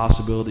to the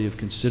possibility of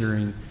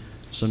considering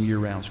some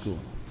year-round schooling.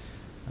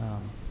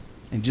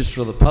 And just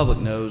so the public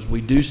knows,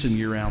 we do some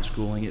year-round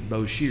schooling at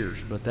Bo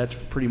Shears, but that's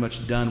pretty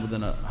much done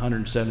within a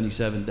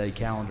 177-day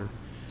calendar.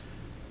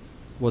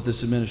 What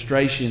this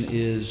administration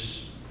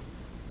is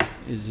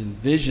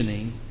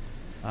envisioning,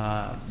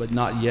 but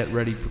not yet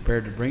ready,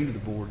 prepared to bring to the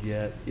board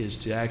yet, is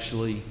to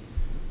actually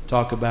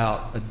talk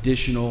about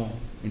additional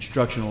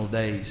instructional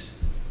days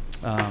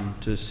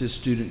to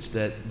assist students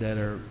that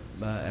are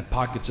in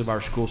pockets of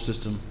our school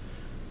system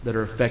that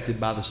are affected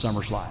by the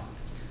summer slide.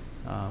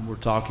 We're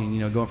talking,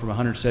 going from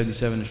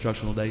 177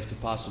 instructional days to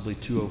possibly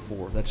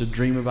 204. That's a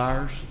dream of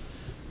ours.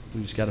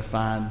 We just got to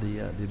find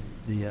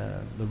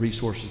the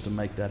resources to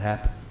make that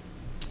happen.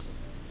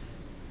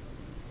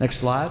 Next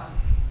slide.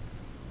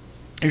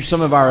 Here's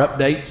some of our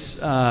updates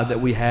that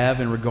we have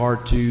in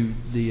regard to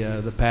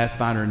the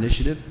Pathfinder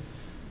initiative.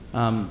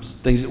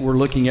 Things that we're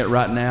looking at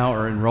right now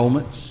are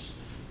enrollments,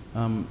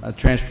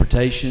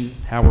 transportation,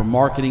 how we're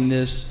marketing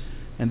this,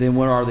 and then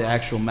what are the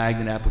actual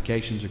magnet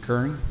applications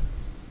occurring.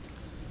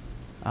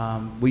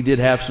 We did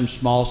have some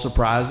small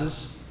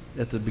surprises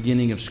at the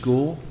beginning of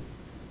school.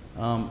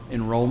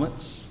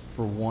 Enrollments,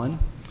 for one.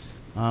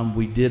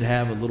 We did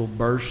have a little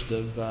burst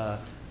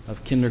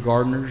of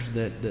kindergartners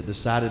that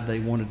decided they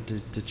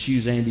wanted to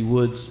choose Andy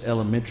Woods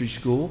Elementary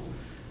School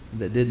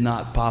that did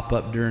not pop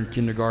up during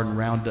kindergarten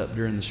roundup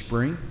during the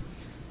spring.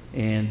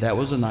 And that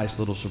was a nice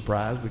little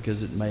surprise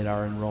because it made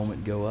our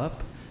enrollment go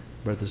up.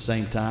 But at the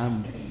same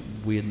time,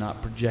 we had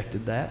not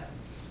projected that.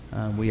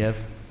 We have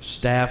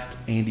staffed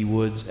Andy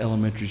Woods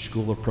Elementary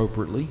School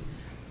appropriately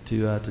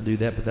to do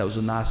that, but that was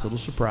a nice little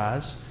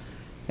surprise.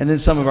 And then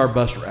some of our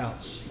bus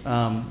routes.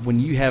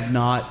 When you have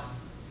not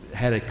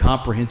had a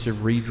comprehensive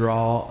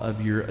redraw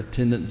of your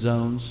attendance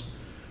zones,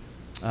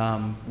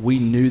 we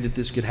knew that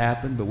this could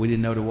happen, but we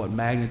didn't know to what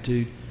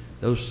magnitude.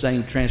 Those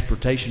same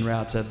transportation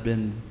routes have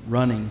been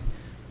running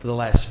for the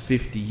last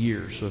 50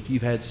 years. So if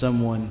you've had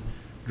someone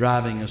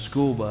driving a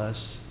school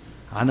bus,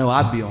 I know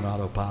I'd be on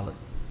autopilot,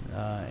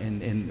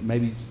 and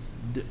maybe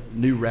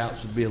new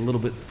routes would be a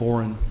little bit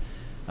foreign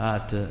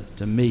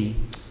to me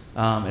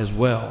as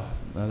well.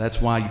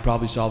 That's why you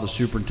probably saw the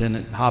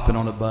superintendent hopping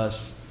on a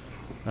bus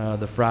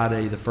the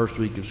Friday, the first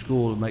week of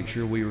school, to make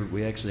sure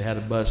we actually had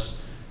a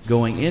bus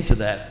going into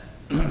that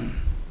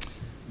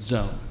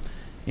zone,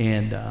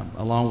 and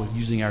along with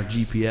using our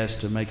GPS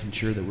to making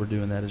sure that we're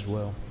doing that as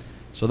well.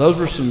 So those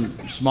were some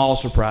small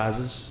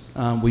surprises.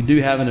 We do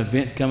have an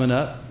event coming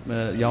up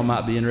y'all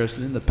might be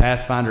interested in, the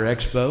Pathfinder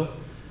Expo,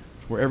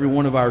 where every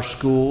one of our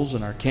schools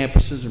and our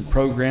campuses and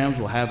programs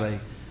will have a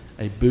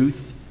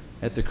booth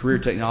at the Career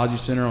Technology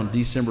Center on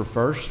December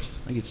 1st.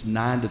 I think it's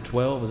 9 to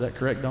 12. Is that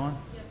correct,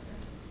 Dawn? Yes, sir.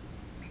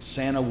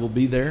 Santa will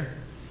be there.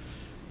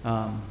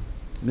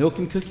 Milk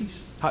and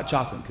cookies? Hot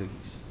chocolate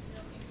cookies.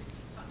 Milk and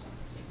cookies, hot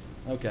chocolate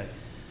too.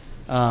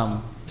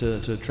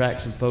 Okay. To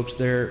attract some folks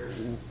there.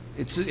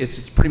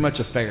 It's pretty much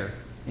a fair,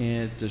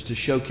 and to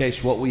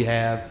showcase what we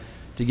have,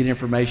 to get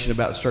information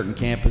about certain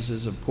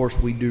campuses. Of course,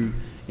 we do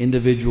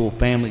individual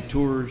family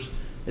tours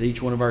at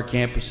each one of our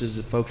campuses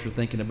if folks are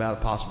thinking about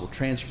a possible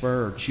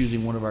transfer or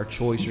choosing one of our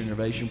choice or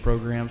innovation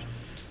programs.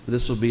 But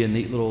this will be a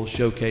neat little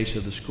showcase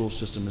of the school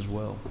system as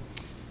well.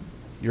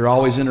 You're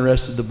always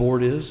interested, the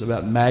board is,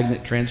 about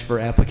magnet transfer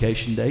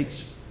application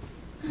dates.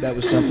 That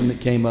was something that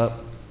came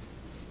up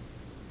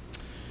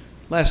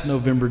last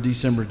November,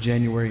 December,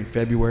 January, and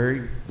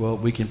February. Well,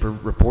 we can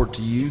report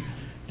to you.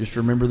 Just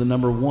remember the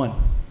number 1.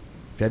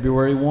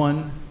 February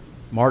 1,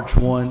 March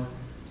 1,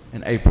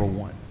 and April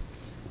 1.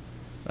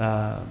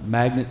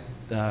 Magnet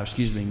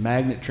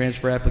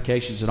transfer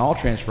applications and all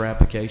transfer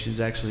applications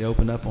actually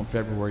open up on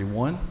February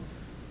 1.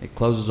 It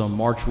closes on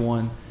March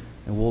 1,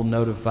 and we'll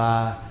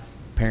notify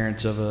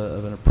parents of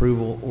an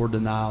approval or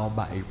denial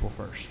by April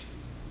 1st.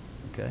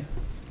 Okay?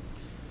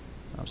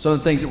 Some of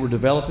the things that we're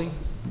developing,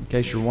 in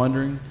case you're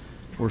wondering,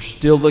 we're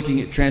still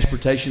looking at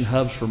transportation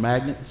hubs for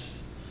magnets.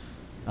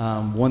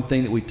 One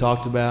thing that we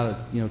talked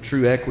about,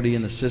 true equity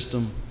in the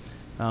system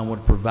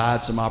would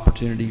provide some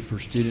opportunity for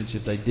students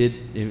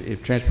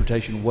if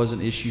transportation was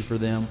an issue for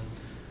them,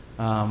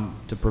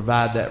 to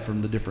provide that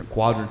from the different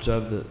quadrants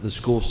of the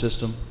school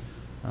system.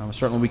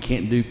 Certainly we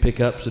can't do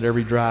pickups at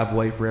every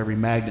driveway for every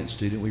magnet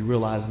student. We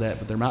realize that,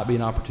 but there might be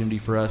an opportunity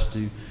for us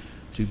to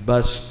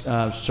bus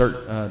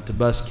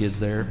kids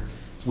there.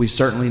 We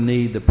certainly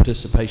need the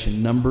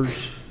participation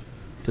numbers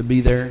to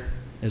be there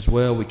as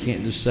well. We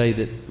can't just say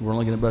that we're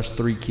only going to bus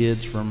 3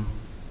 kids from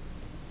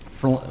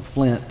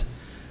Flint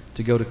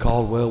to go to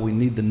Caldwell. We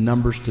need the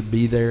numbers to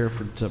be there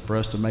for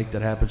us to make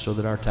that happen so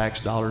that our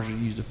tax dollars are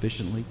used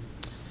efficiently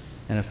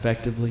and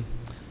effectively.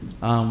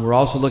 We're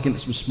also looking at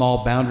some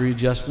small boundary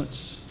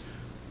adjustments.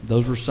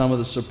 Those were some of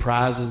the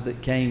surprises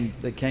that came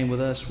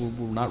with us.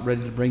 We're not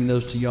ready to bring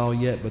those to y'all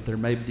yet, but there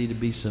may need to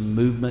be some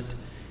movement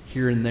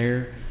here and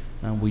there.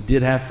 We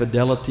did have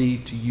fidelity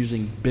to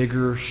using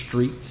bigger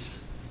streets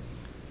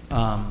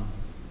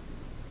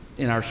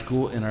in our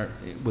school,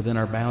 within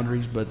our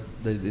boundaries, but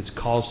it's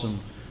caused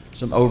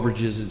some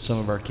overages at some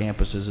of our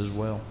campuses as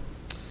well.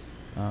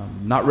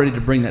 Not ready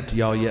to bring that to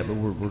y'all yet, but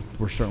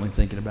we're certainly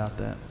thinking about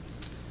that.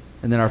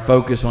 And then our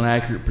focus on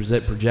accurate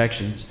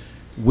projections.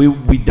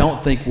 We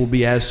don't think we'll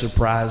be as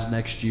surprised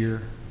next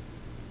year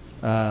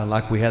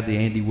like we had the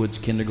Andy Woods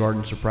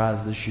kindergarten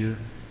surprise this year,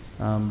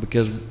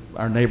 because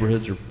our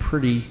neighborhoods are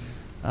pretty,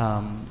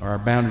 our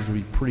boundaries will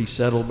be pretty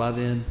settled by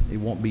then. It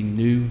won't be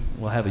new.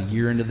 We'll have a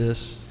year into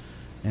this,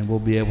 and we'll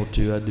be able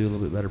to do a little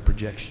bit better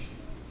projection.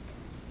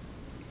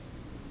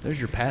 There's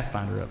your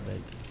Pathfinder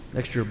update.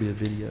 Next year will be a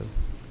video.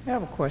 I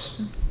have a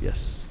question.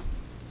 Yes.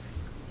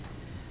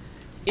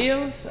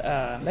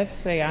 Let's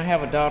say I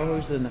have a daughter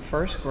who's in the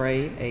 1st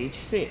grade, age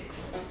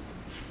 6,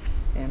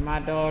 and my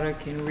daughter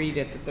can read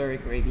at the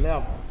 3rd grade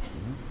level.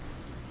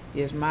 Mm-hmm.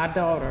 Is my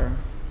daughter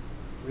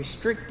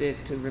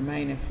restricted to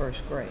remain in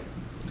 1st grade?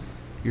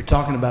 You're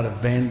talking about a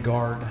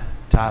Vanguard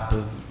type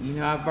of...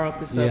 I brought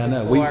this up I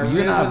know. before. I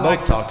You and I really both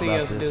like to talked see about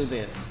us this. do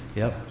this.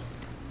 Yep.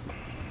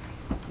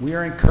 We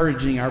are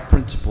encouraging our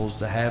principals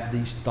to have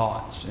these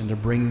thoughts and to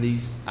bring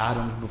these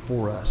items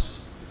before us.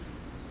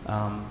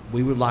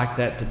 We would like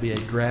that to be a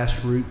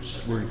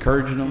grassroots. We're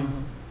encouraging them.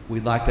 Mm-hmm.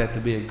 We'd like that to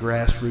be a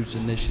grassroots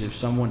initiative,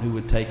 someone who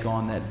would take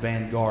on that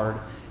Vanguard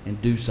and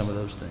do some of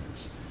those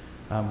things.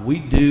 We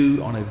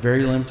do, on a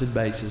very limited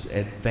basis,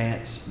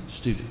 advance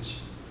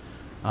students.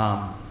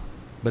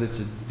 But it's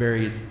a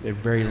very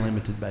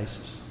limited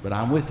basis. But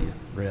I'm with you,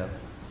 Rev.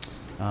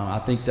 I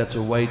think that's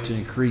a way to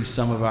increase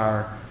some of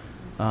our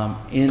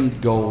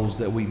end goals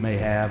that we may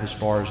have as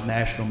far as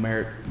national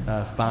merit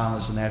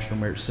finalists and national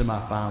merit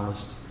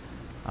semifinalists,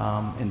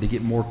 and to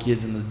get more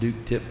kids in the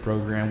Duke TIP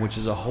program, which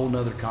is a whole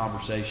nother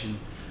conversation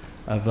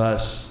of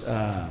us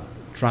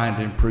trying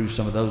to improve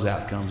some of those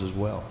outcomes as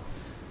well.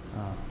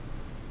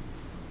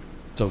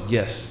 So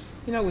yes.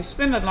 We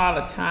spend a lot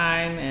of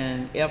time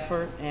and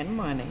effort and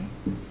money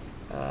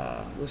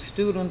with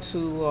students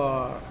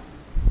who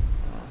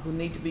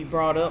need to be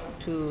brought up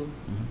to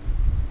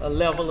a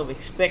level of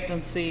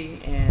expectancy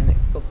and,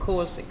 of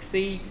course,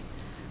 exceed.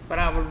 But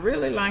I would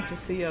really like to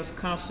see us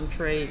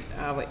concentrate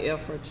our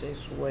efforts as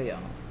well,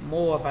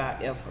 more of our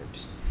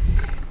efforts,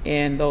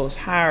 and those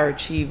higher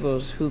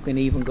achievers who can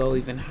even go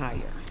even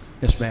higher.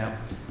 Yes, ma'am.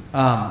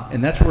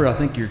 And that's where I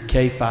think your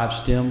K-5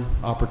 STEM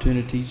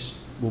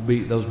opportunities will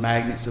be, those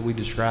magnets that we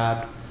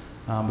described,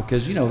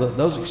 because,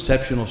 those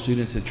exceptional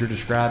students that you're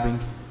describing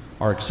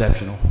are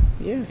exceptional.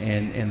 Yes.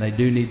 And they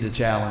do need the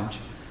challenge.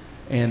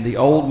 And the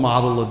old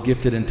model of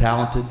gifted and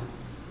talented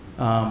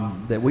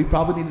that we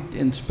probably need to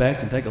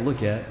inspect and take a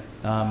look at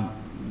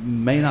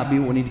may not be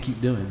what we need to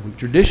keep doing. We've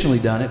traditionally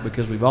done it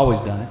because we've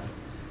always done it,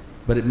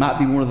 but it might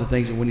be one of the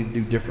things that we need to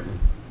do differently.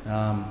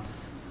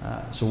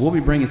 So we'll be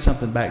bringing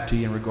something back to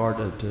you in regard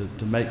to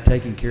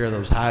taking care of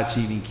those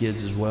high-achieving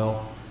kids as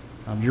well.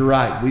 You're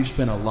right. We've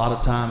spent a lot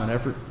of time and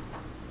effort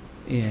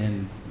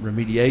in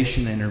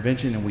remediation and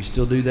intervention, and we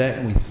still do that,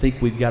 and we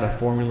think we've got a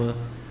formula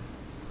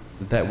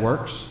that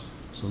works.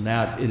 So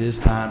now it is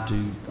time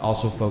to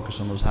also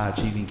focus on those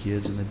high-achieving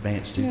kids and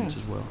advanced students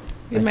as well.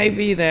 It may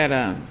be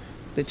that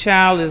the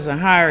child is a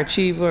higher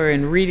achiever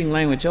in reading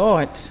language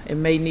arts. It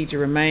may need to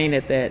remain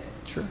at that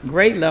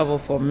grade level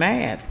for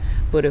math.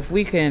 But if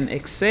we can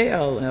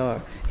excel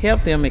or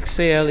help them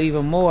excel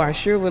even more, I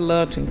sure would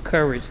love to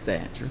encourage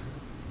that. Sure.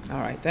 All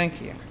right,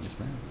 thank you. Yes,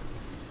 ma'am.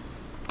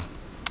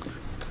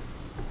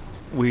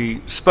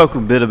 We spoke a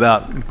bit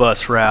about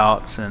bus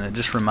routes, and it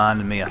just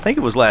reminded me, I think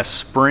it was last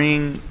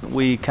spring,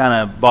 we kind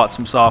of bought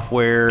some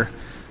software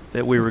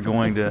that we were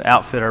going to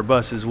outfit our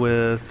buses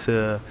with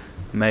to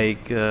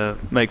make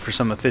for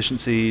some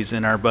efficiencies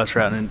in our bus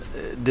route. And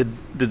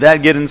did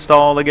that get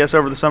installed, I guess,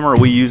 over the summer? Are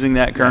we using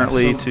that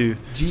currently to?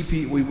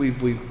 GP,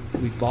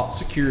 we've bought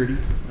security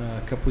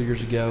a couple of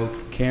years ago,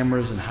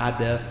 cameras and high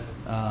def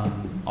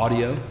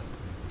audio.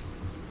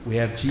 We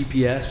have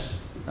GPS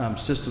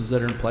systems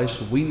that are in place,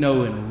 so we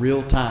know in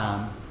real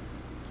time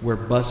where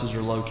buses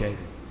are located.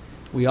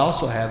 We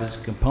also have,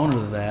 as a component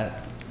of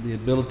that, the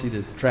ability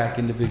to track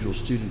individual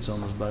students on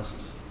those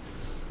buses.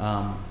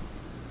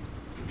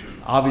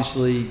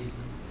 Obviously,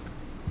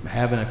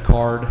 having a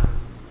card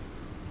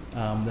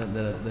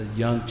that the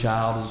young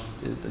child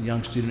a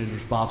young student is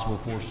responsible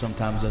for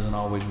sometimes doesn't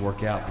always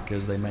work out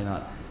because they may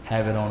not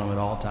have it on them at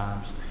all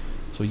times.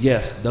 So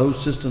yes,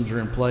 those systems are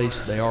in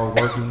place. They are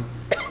working.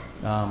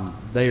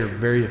 They are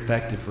very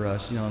effective for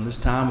us. You know, in this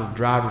time of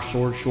driver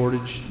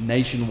shortage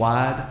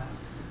nationwide,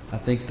 I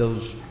think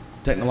those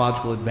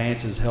technological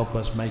advances help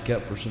us make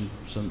up for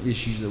some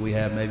issues that we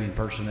have maybe in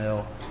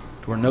personnel,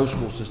 to where no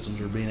school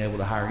systems are being able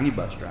to hire any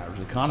bus drivers.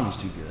 The economy's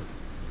too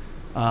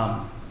good.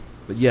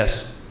 But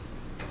yes,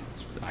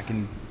 I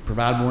can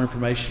provide more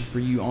information for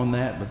you on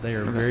that, but they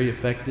are very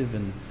effective.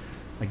 And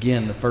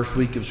again, the first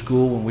week of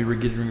school, when we were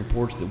getting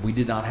reports that we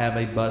did not have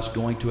a bus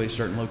going to a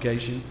certain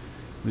location,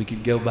 we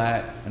could go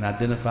back and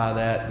identify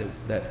that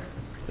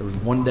there was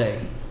one day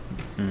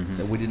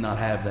that we did not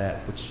have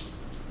that, which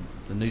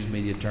the news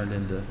media turned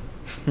into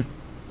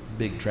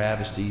big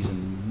travesties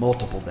in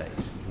multiple days. It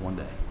was one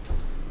day.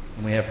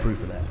 And we have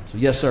proof of that. So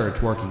yes, sir,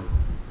 it's working.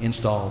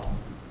 Installed.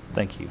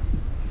 Thank you.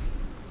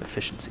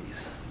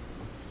 Efficiencies.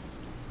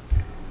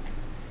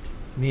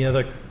 Any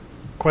other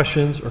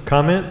questions or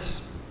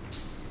comments?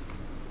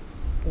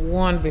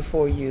 One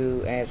before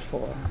you ask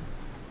for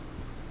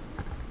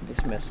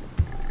dismissal.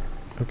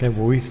 Okay,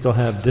 well, we still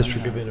have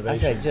District of I Innovation.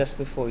 said just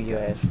before you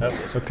ask for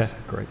dismissal. Okay,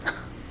 great.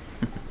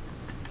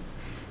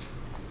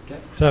 Okay.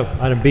 So,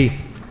 item B.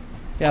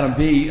 Item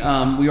B,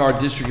 we are a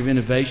District of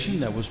Innovation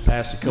that was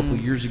passed a couple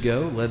of years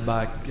ago, led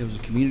by, it was a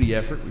community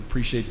effort. We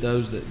appreciate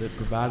those that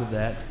provided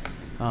that.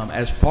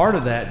 As part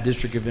of that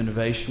District of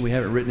Innovation, we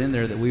have it written in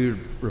there that we would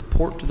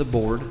report to the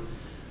board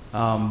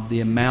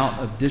the amount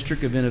of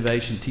District of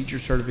Innovation teacher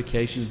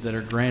certifications that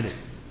are granted.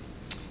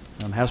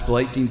 House Bill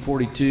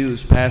 1842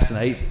 was passed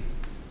in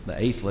the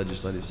 8th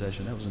legislative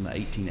session. That was in the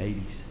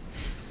 1880s.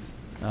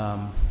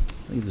 I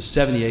think it was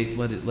the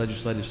 78th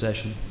legislative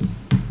session.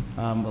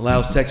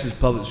 Allows Texas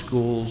public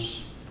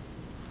schools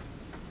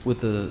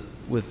with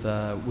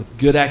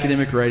good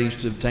academic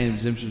ratings to obtain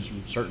exemptions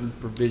from certain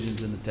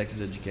provisions in the Texas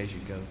Education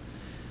Code.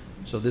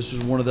 So this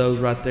is one of those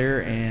right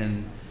there.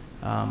 And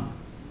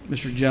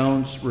Mr.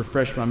 Jones,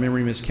 refresh my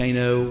memory, Ms.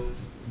 Kano,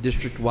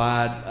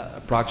 district-wide,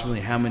 approximately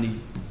how many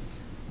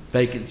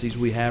vacancies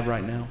we have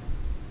right now?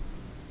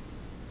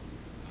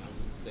 I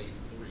would say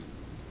 3.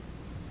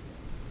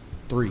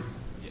 3.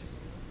 Yes.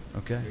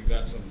 Okay. We've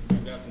got some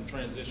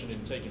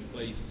transitioning taking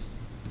place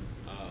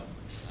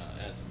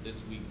as of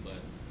this week, but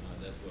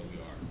that's where we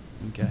are.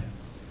 Okay.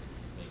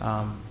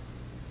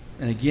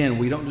 And again,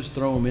 we don't just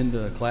throw them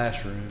into a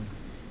classroom.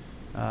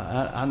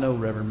 I know,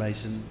 Reverend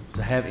Mason,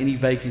 to have any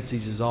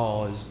vacancies is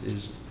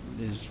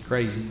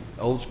crazy.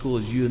 Old school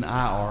as you and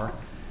I are,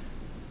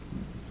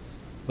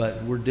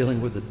 but we're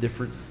dealing with a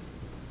different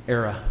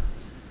era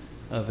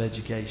of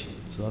education.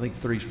 So I think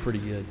 3 is pretty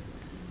good.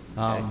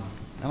 I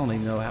don't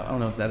even know I don't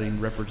know if that even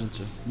represents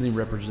a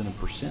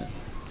percent.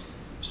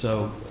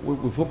 So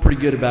we feel pretty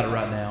good about it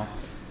right now.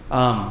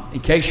 In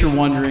case you're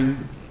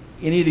wondering,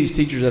 any of these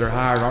teachers that are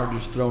hired aren't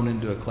just thrown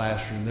into a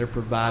classroom. They're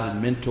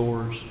provided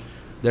mentors.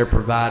 They're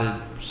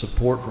provided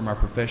support from our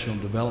professional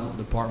development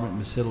department.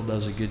 Ms. Hiddle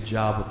does a good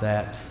job with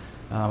that.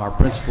 Our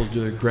principals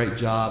do a great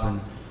job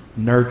in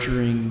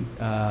nurturing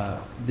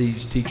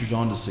these teachers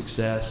on to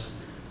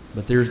success.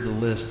 But there's the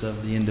list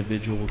of the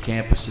individual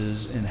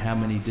campuses and how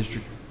many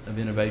District of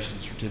Innovation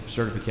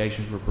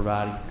certifications we're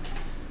providing.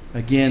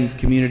 Again,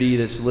 community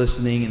that's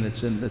listening and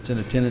that's in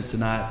attendance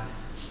tonight,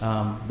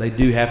 they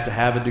do have to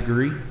have a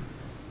degree,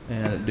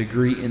 and a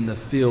degree in the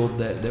field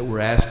that we're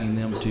asking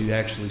them to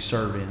actually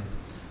serve in.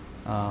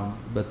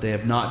 But they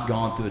have not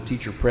gone through a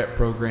teacher prep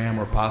program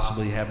or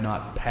possibly have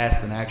not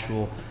passed an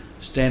actual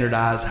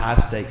standardized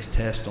high-stakes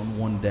test on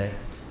one day.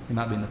 They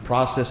might be in the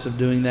process of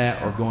doing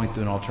that or going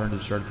through an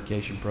alternative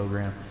certification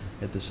program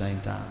at the same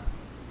time.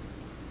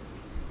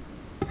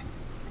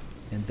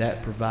 And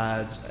that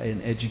provides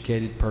an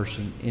educated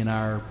person in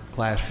our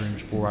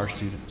classrooms for our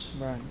students.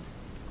 Right.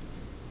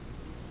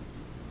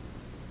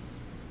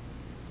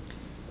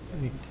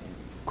 Any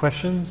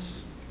questions?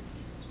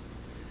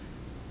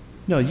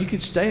 No, you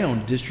could stay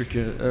on district.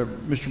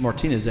 Mr.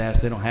 Martinez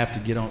asked, they don't have to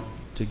get on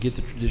to get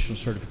the traditional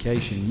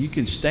certification. You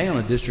can stay on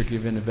a District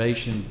of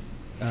Innovation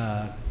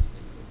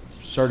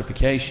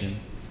certification,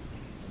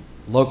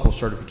 local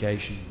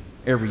certification,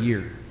 every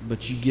year,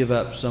 but you give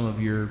up some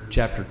of your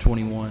Chapter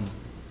 21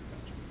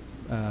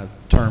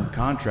 term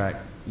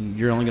contract.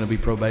 You're only going to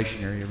be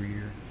probationary every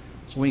year.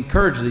 So we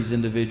encourage these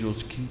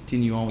individuals to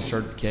continue on with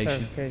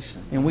certification.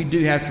 And we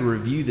do have to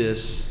review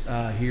this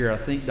here, I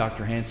think,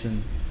 Dr.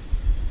 Hanson,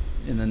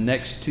 in the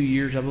next 2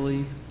 years, I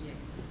believe. Yes.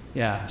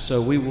 Yeah,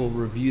 so we will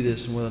review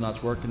this and whether or not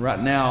it's working. Right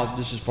now,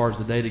 just as far as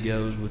the data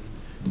goes, with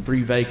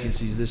 3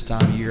 vacancies this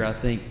time of year, I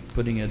think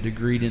putting a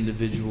degreed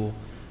individual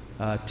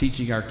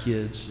teaching our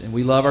kids, and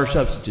we love our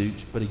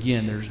substitutes, but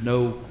again, there's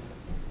nothing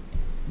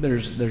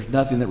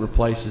that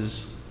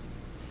replaces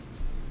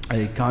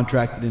a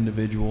contracted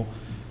individual,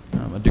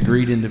 a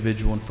degreed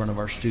individual in front of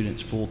our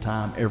students full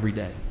time every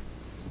day.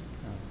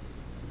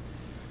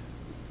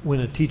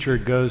 When a teacher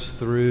goes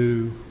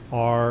through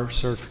our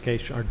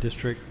certification, our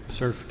district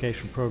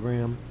certification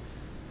program.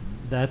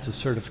 That's a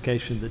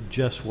certification that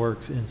just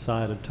works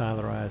inside of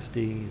Tyler ISD.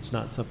 It's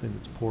not something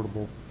that's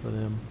portable for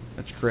them.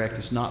 That's correct.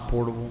 It's not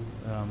portable.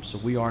 So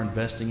we are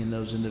investing in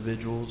those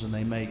individuals, and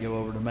they may go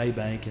over to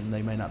Maybank, and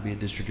they may not be a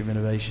district of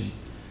innovation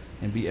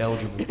and be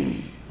eligible.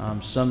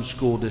 Some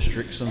school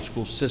districts, some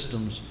school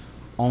systems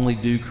only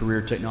do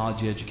career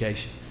technology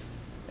education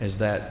as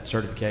that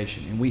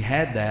certification. And we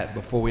had that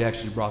before we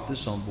actually brought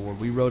this on board.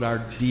 We wrote our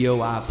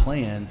DOI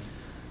plan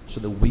so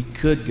that we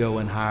could go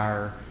and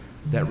hire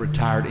that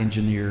retired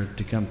engineer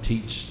to come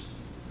teach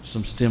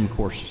some STEM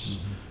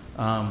courses.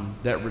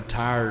 That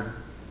retired,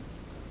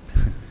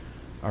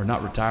 or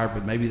not retired,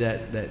 but maybe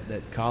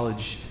that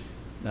college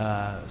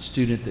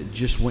student that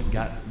just went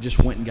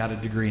and got a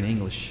degree in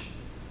English,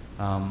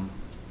 and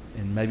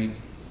maybe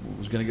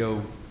was going to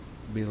go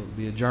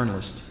be a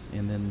journalist,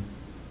 and then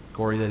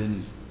Corey, that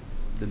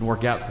didn't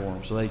work out for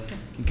him, so they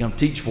can come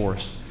teach for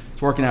us.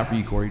 It's working out for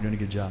you, Corey. You're doing a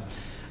good job.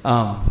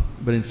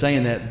 But in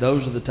saying that,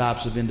 those are the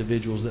types of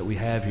individuals that we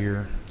have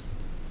here,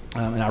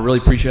 and I really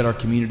appreciate our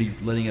community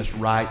letting us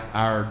write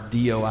our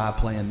DOI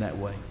plan that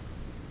way.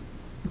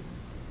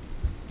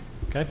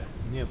 Okay.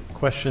 Any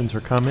questions or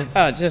comments?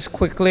 Just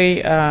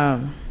quickly,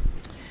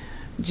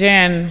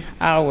 Jan,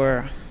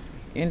 our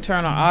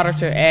internal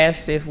auditor,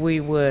 asked if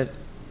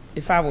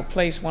I would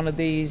place one of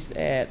these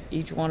at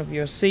each one of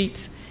your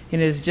seats.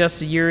 And it's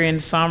just a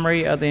year-end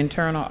summary of the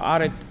internal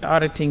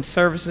auditing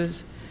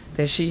services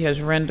that she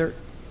has rendered.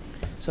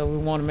 So we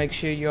want to make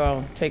sure you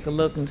all take a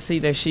look and see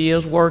that she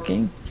is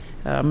working.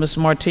 Ms.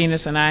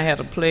 Martinez and I had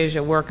the pleasure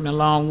of working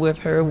along with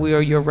her. We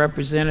are your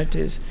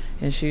representatives,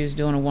 and she is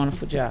doing a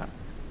wonderful job.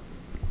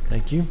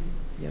 Thank you.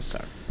 Yes,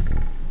 sir.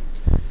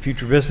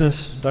 Future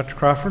business, Dr.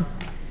 Crawford?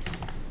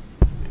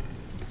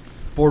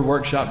 Board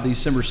workshop,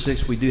 December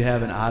 6th, we do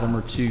have an item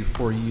or two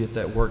for you at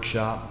that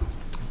workshop.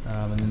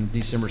 And then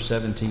December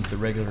 17th, the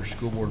regular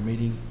school board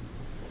meeting.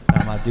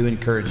 I do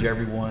encourage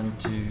everyone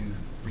to,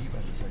 were you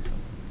about to say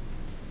something?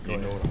 Go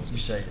ahead. You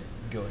say it.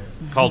 Go ahead.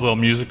 Caldwell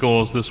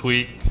Musical is this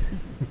week,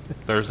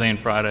 Thursday and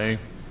Friday,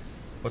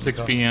 What's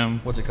 6 p.m.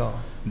 What's it called?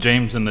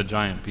 James and the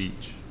Giant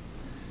Peach.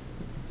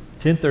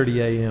 10:30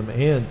 a.m.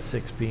 and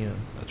 6 p.m.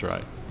 That's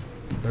right.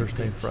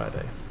 Thursday and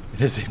Friday.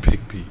 It is a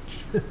big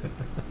peach.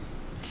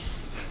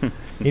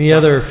 Any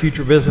other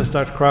future business,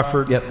 Dr.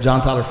 Crawford? Yep,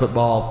 John Tyler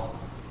football.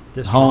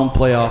 Home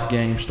playoff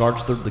game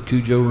starts the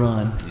Cujo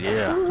run.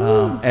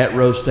 Yeah. At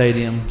Rose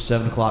Stadium,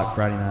 7 o'clock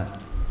Friday night.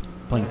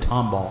 Playing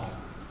tomball.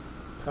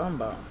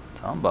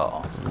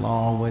 Tomball.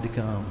 Long way to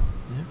come.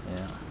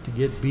 Yeah. To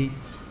get beat.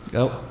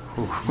 Oh.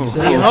 We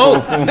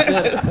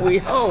hope. We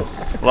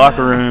hope.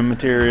 Locker room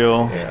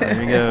material. There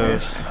he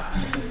goes.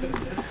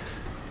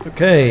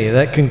 Okay,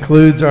 that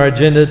concludes our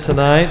agenda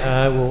tonight.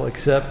 I will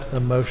accept a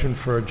motion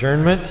for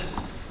adjournment.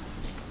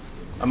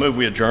 I move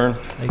we adjourn.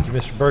 Thank you,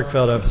 Mr.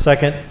 Bergfeld. I have a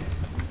second.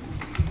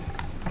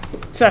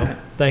 Second.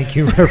 Thank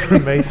you,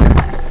 Reverend Mason.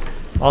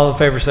 All in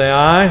favor say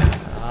aye.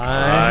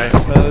 Aye.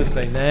 Opposed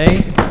say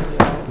nay.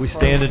 We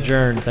stand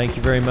adjourned. Thank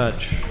you very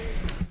much.